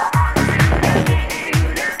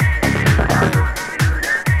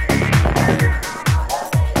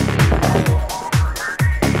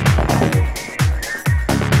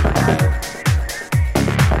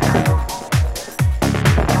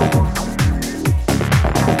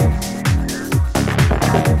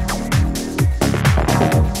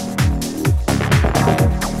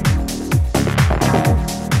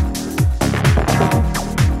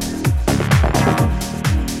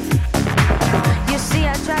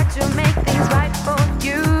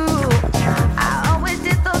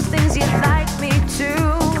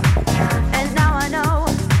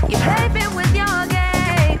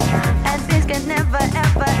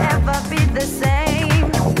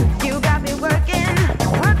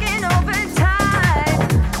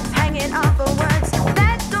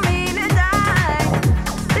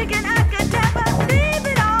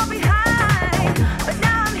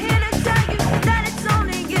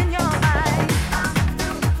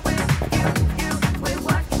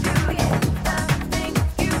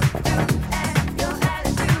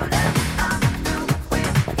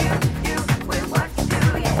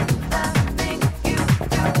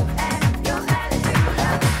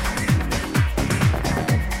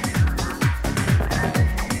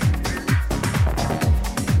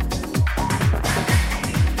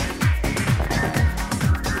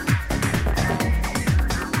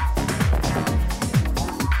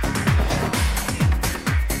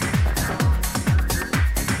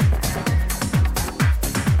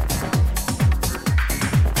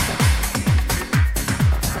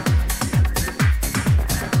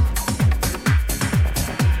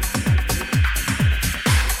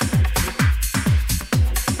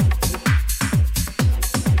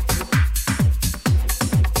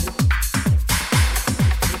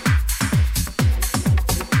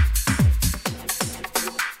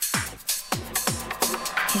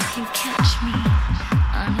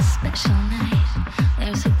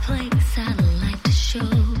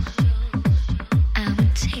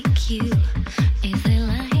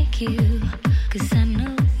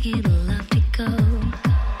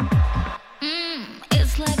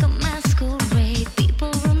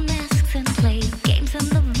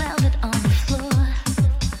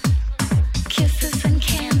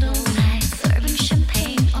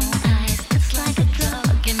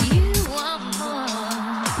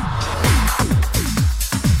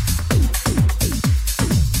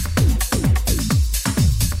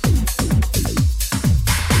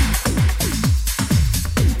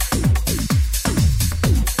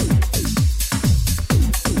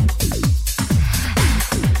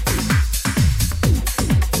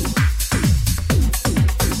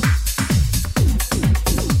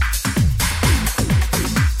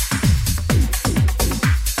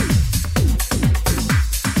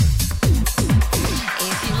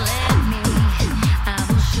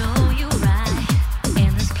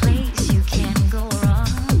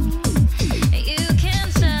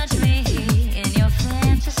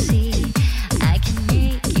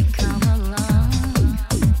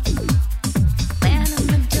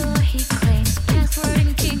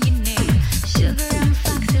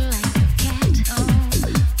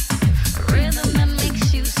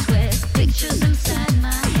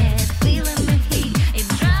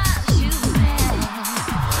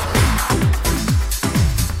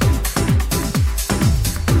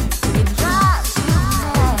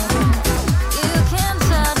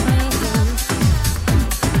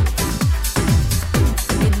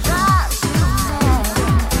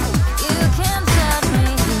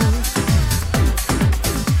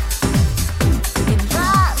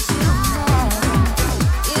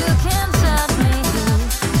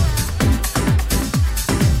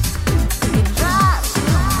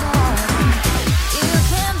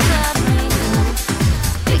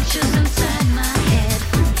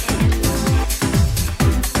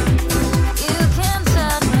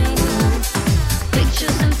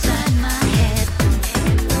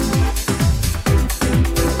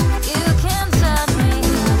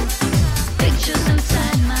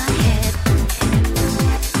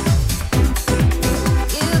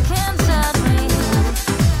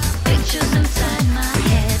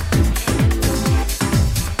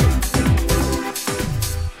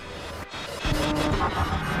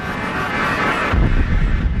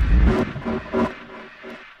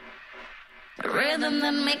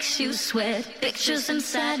 sweat. Pictures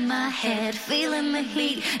inside my head, feeling the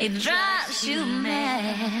heat, it drives you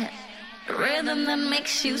mad. Rhythm that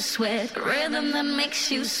makes you sweat, rhythm that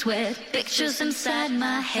makes you sweat. Pictures inside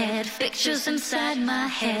my head, pictures inside my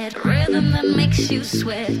head. Rhythm that makes you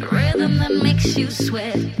sweat, rhythm that makes you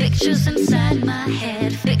sweat. Pictures inside my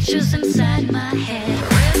head, pictures inside my head.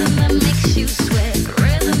 Rhythm that makes you sweat,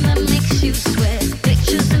 rhythm that makes you sweat.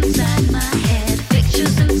 Pictures inside my head,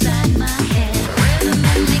 pictures inside my head. Rhythm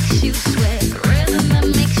that makes you sweat, rhythm that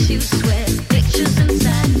makes you sweat. Pictures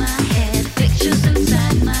inside my head, pictures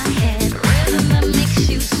inside my head. Rhythm that makes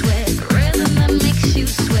you sweat, rhythm that makes you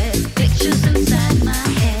sweat. Pictures inside my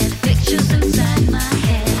head, pictures inside my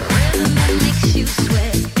head. Rhythm that makes you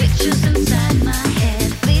sweat, pictures inside my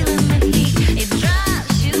head. Feeling the heat, it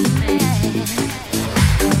drives you mad.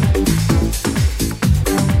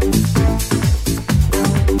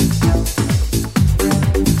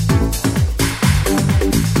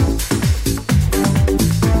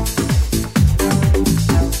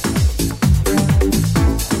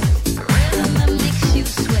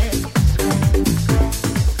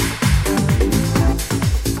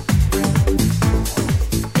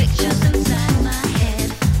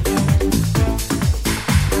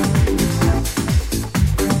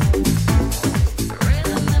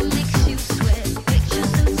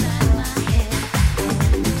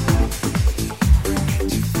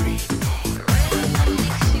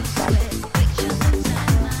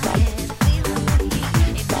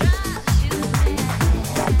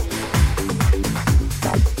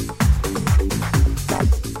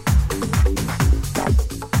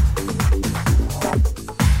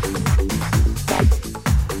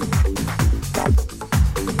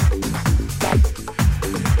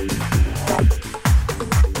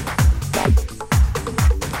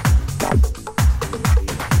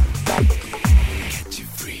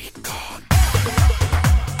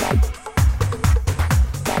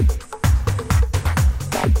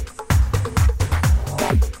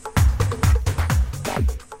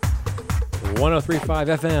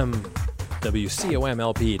 103.5 FM, WCOM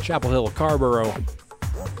LP, Chapel Hill, Carborough.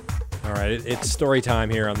 All right, it's story time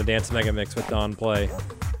here on the Dance Mega Mix with Don Play.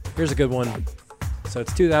 Here's a good one. So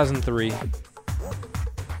it's 2003.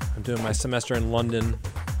 I'm doing my semester in London,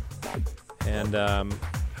 and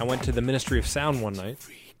I went to the Ministry of Sound one night,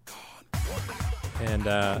 and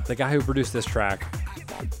the guy who produced this track,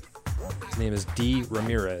 his name is D.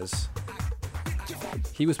 Ramirez.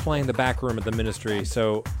 He was playing the back room at the Ministry,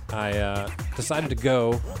 so I decided to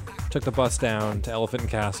go, took the bus down to Elephant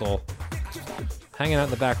and Castle, hanging out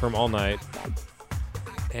in the back room all night,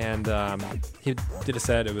 and he did a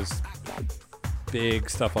set. It was big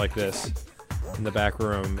stuff like this in the back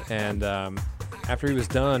room, and after he was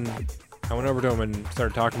done, I went over to him and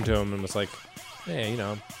started talking to him and was like, hey, you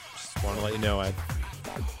know, just want to let you know I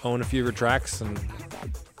own a few of your tracks and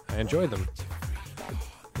I enjoyed them.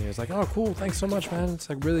 And he was like, oh, cool, thanks so much, man. It's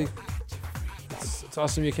like really, it's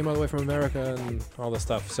awesome you came all the way from America and all this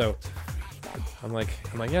stuff. So I'm like,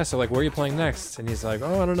 yeah, so like, where are you playing next? And he's like,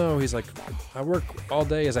 oh, I don't know. He's like, I work all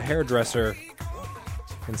day as a hairdresser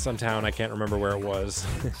in some town. I can't remember where it was.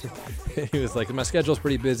 He was like, my schedule's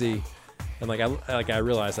pretty busy. And like, I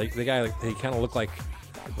realized like the guy, like, he kind of looked like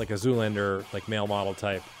a Zoolander, like male model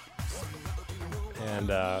type. And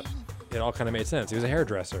it all kind of made sense. He was a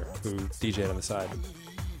hairdresser who DJ'd on the side.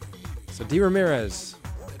 So D. Ramirez,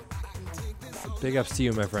 big ups to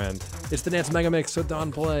you, my friend. It's the Dance Mega Mix with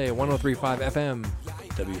Don Play, 103.5 FM,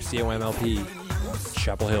 WCOM LP,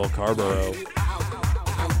 Chapel Hill, Carborough.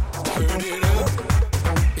 Turn it up.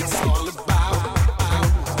 It's all about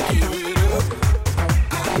give it up.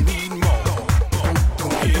 I need more.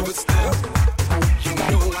 Don't give a step. You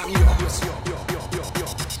know I'm yours.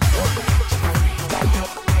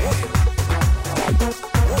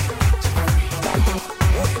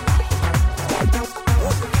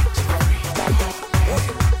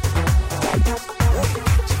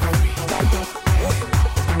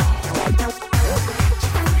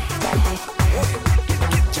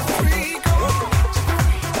 Get your freak on.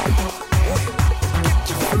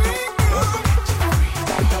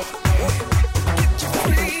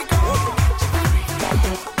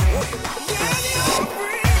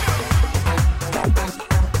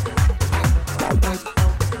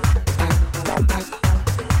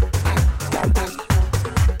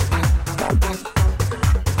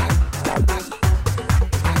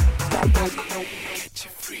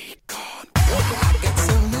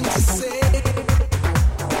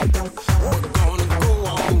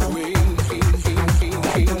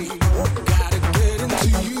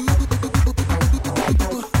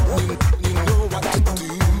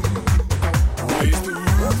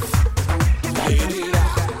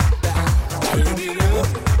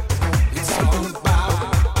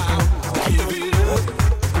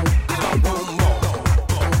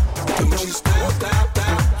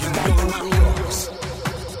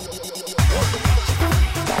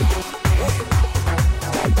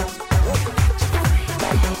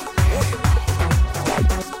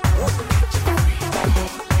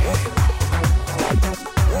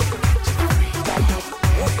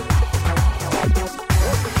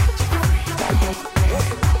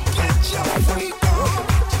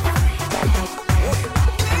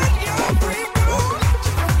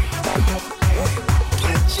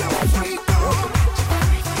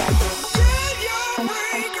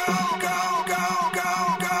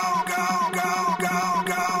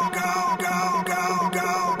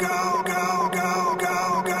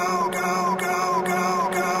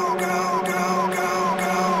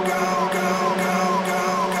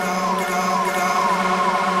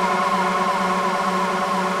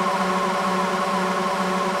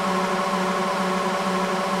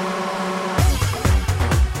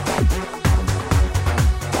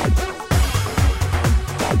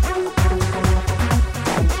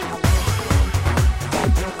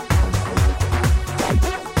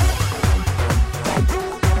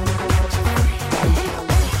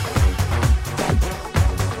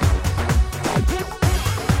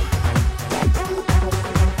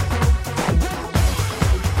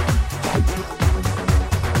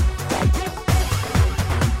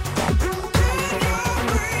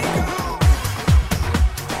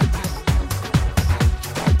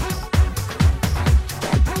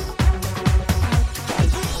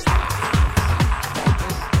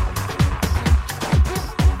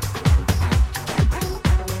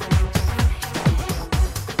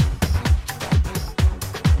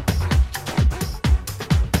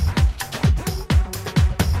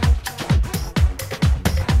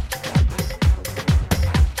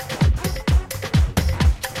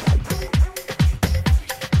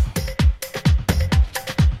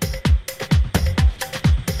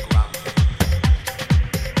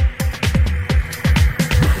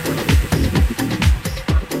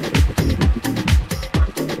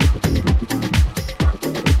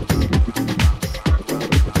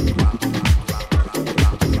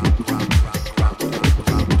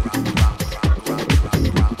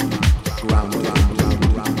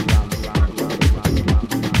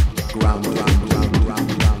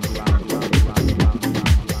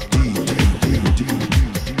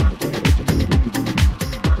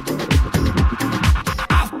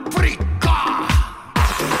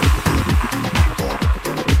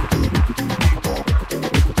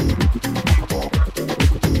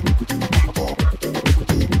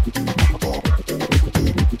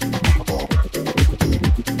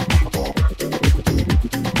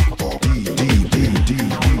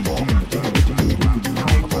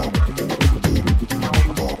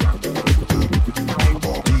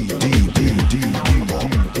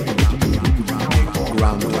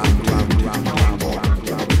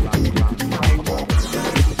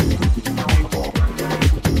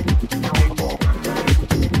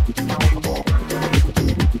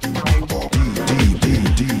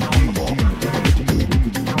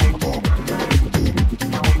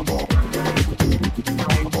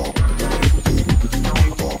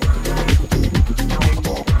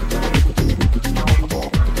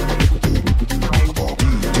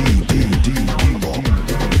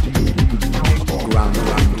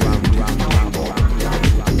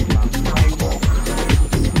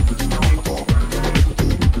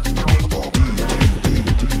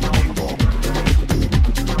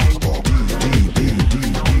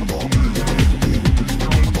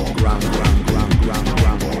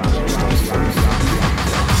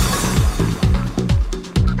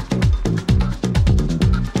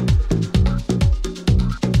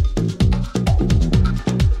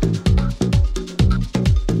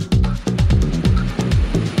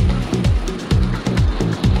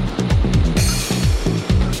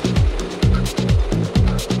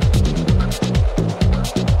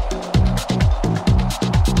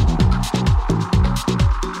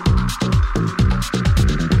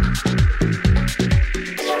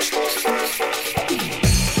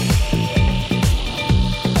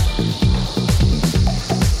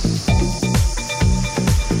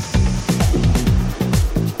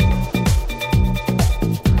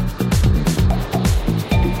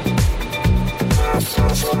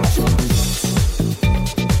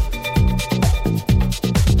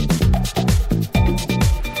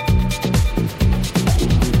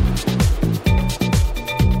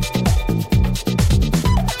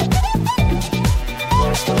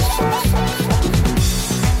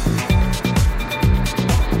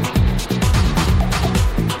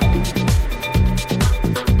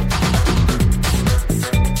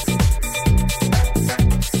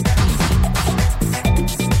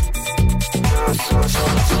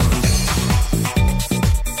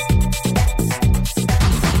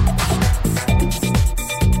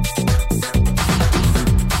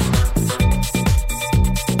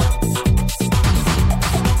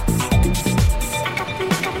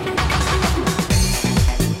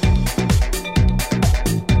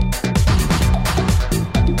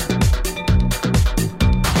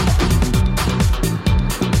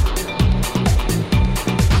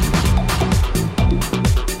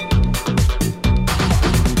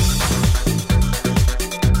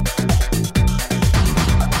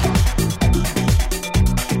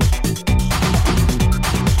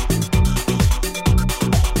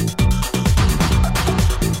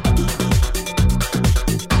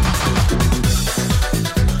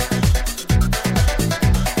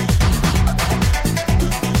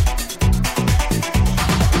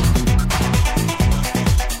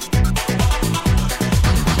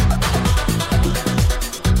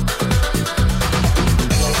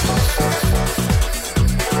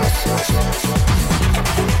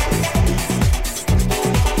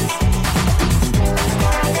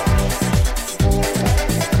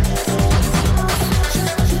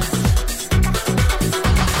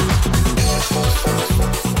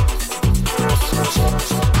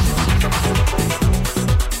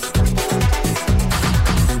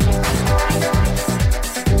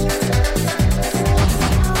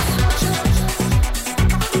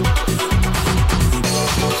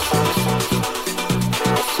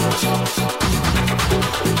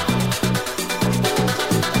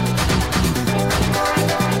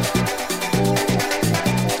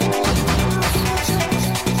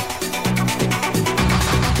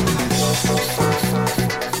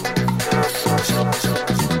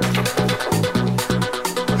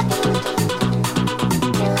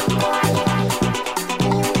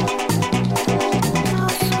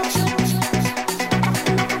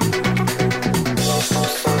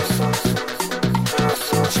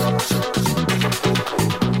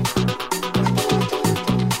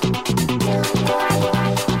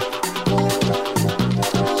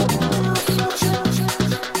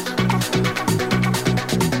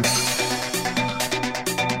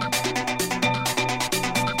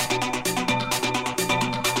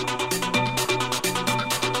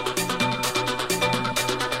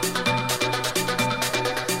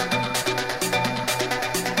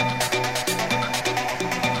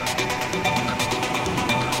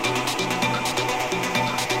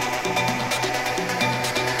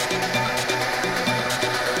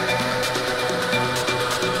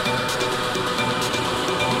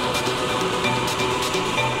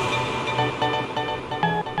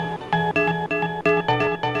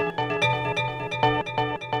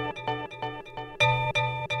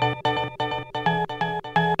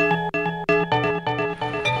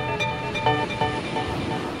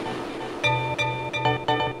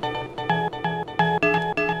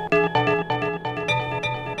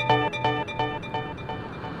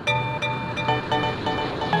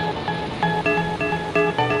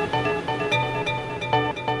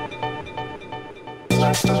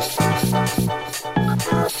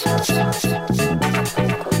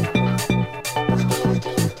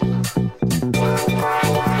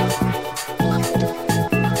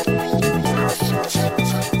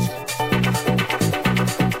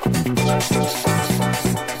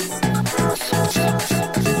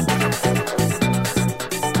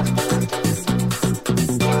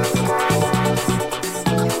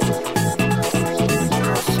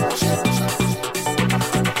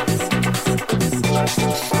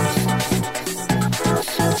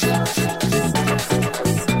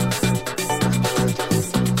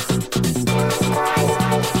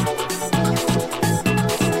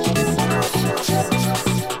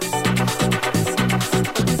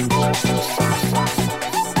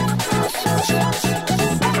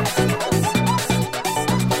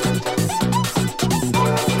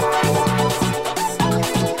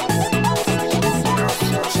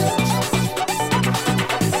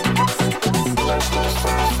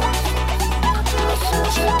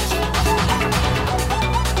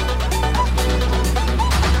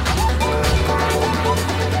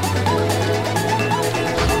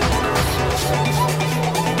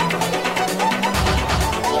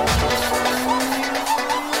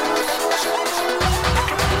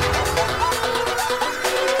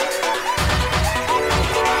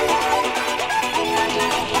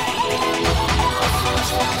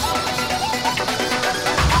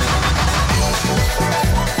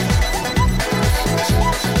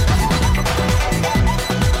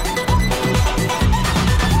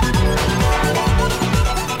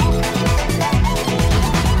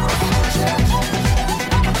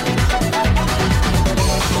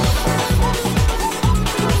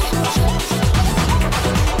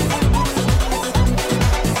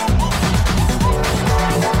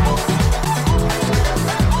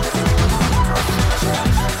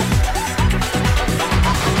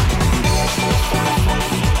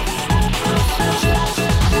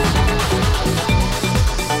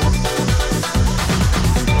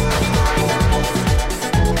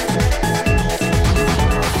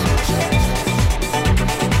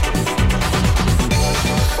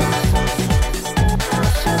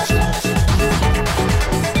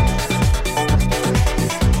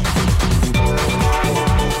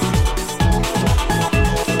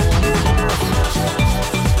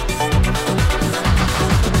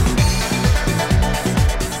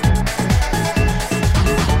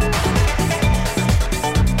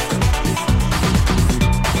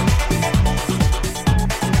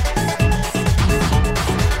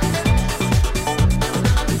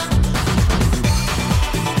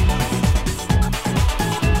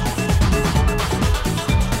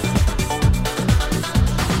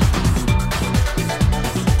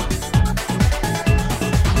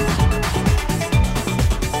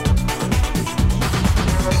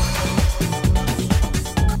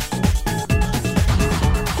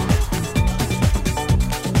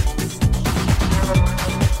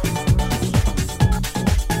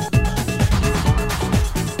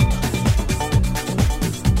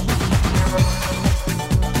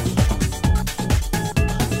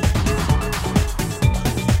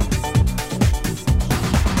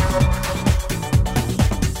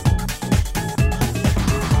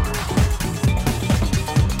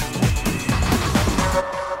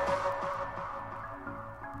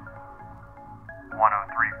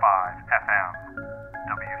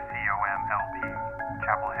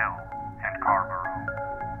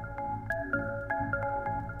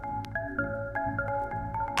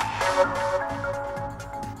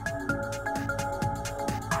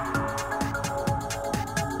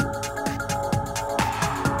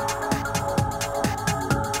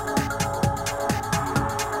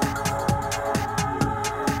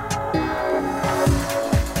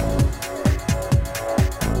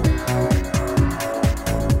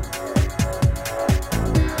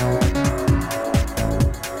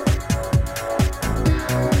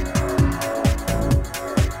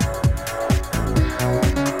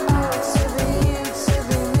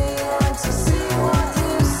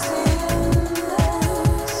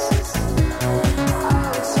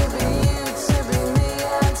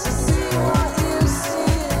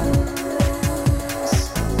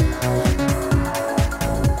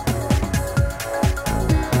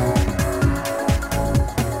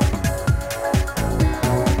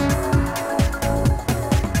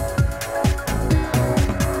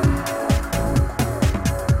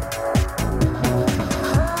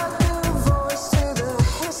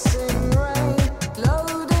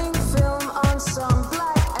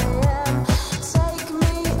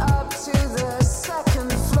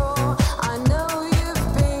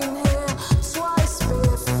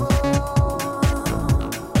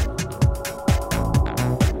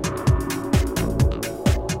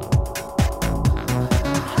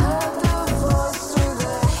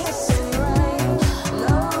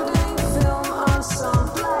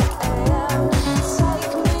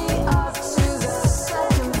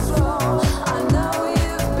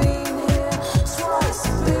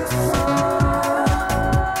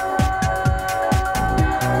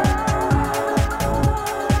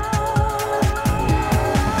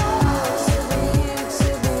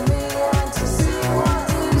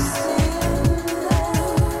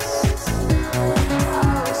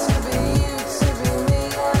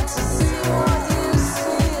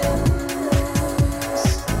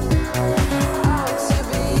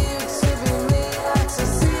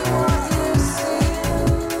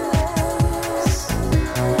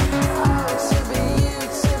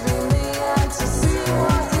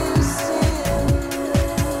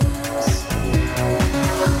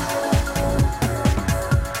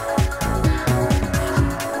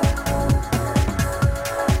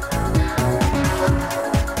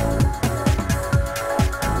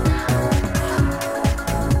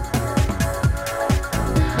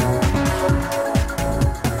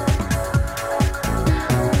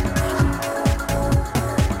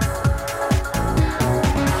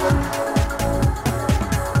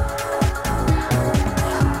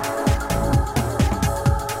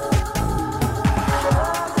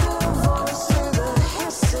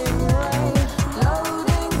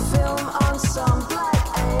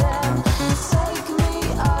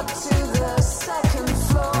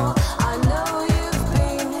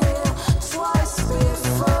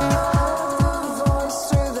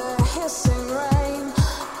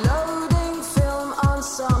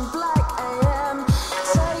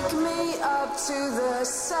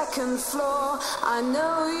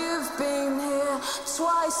 you've been here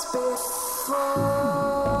twice before.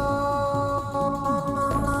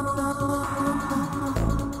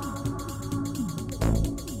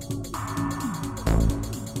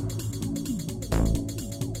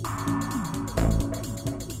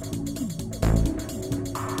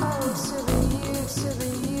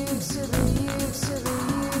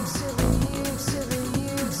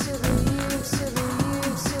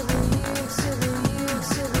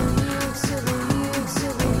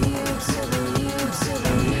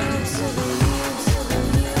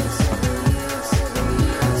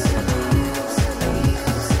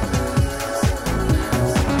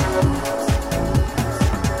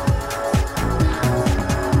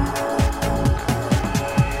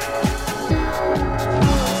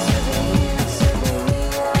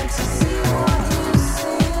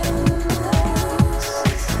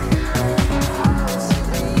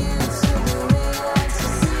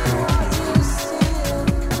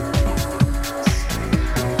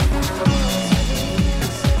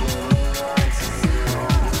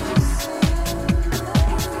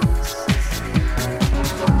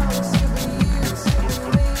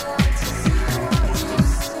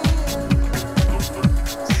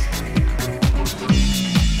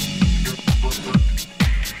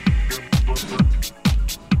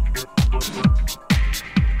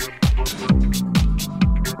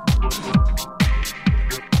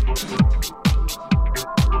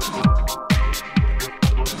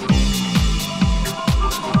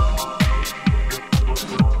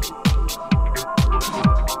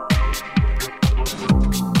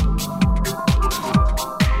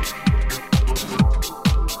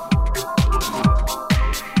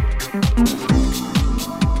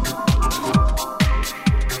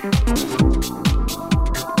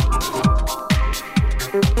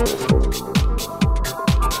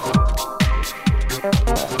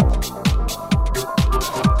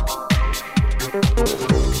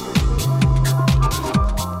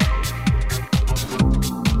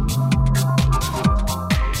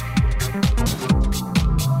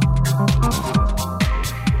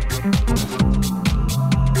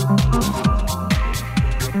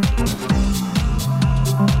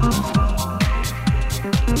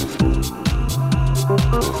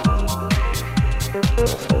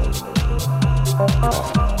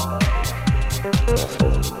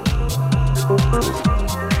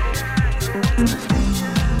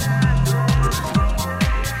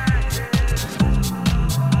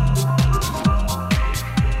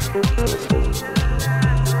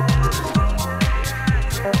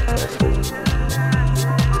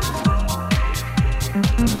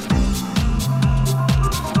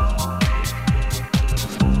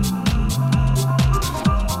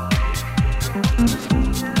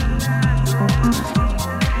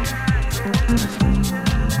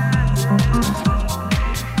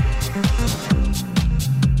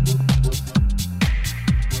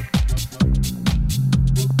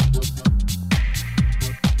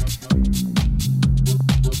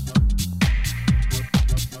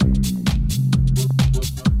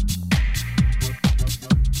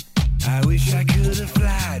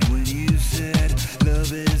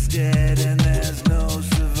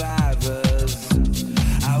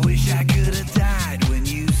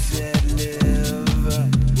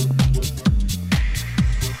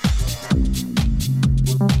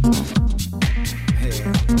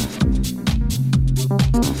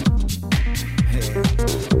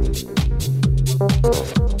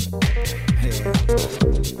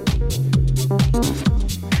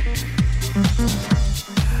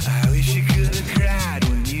 I wish you could have cried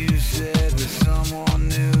when you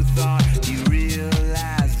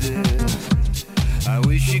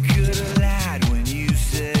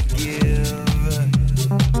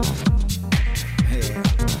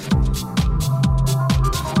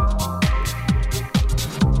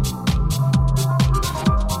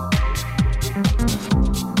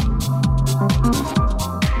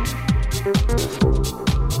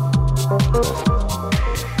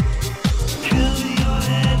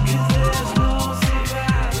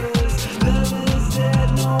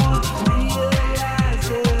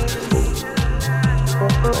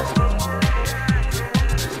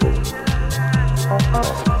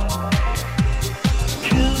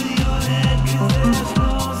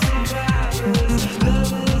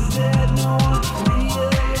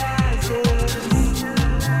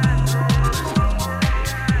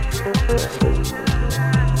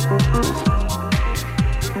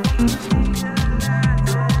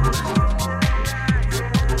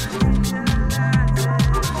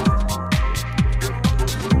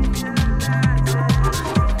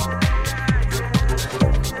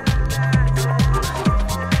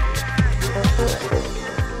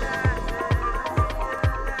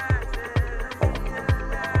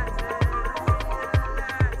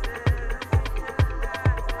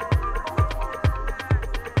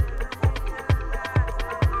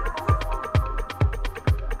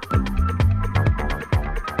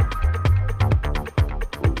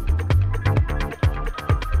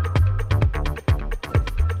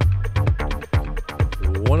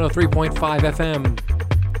 103.5 FM,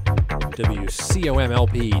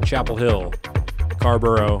 WCOMLP, Chapel Hill,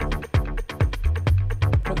 Scarborough.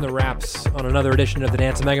 Putting the wraps on another edition of the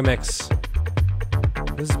Dance Mega Mix.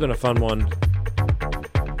 This has been a fun one.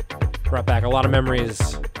 Brought back a lot of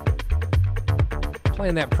memories.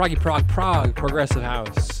 Playing that prog progressive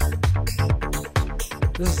house.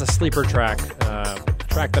 This is a sleeper track. A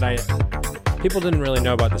track that people didn't really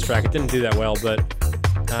know about this track. It didn't do that well, but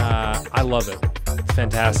I love it. It's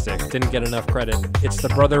fantastic. Didn't get enough credit. It's the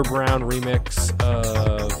Brother Brown remix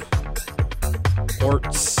of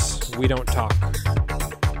Ort's We Don't Talk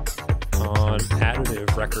on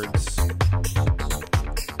Additive Records.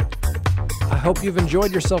 I hope you've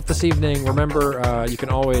enjoyed yourself this evening. Remember, you can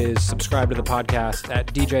always subscribe to the podcast at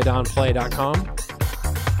djdonplay.com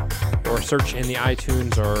or search in the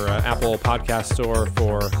iTunes or Apple Podcast Store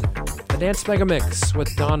for the Dance Mega Mix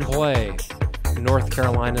with Don Play, North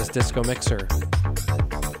Carolina's disco mixer.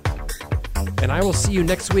 And I will see you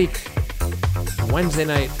next week, Wednesday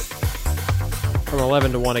night, from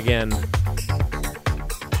 11 to 1 again.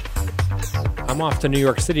 I'm off to New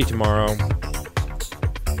York City tomorrow,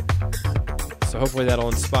 so hopefully that'll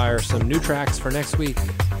inspire some new tracks for next week.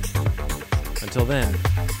 Until then,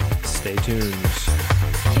 stay tuned.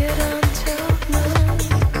 You don't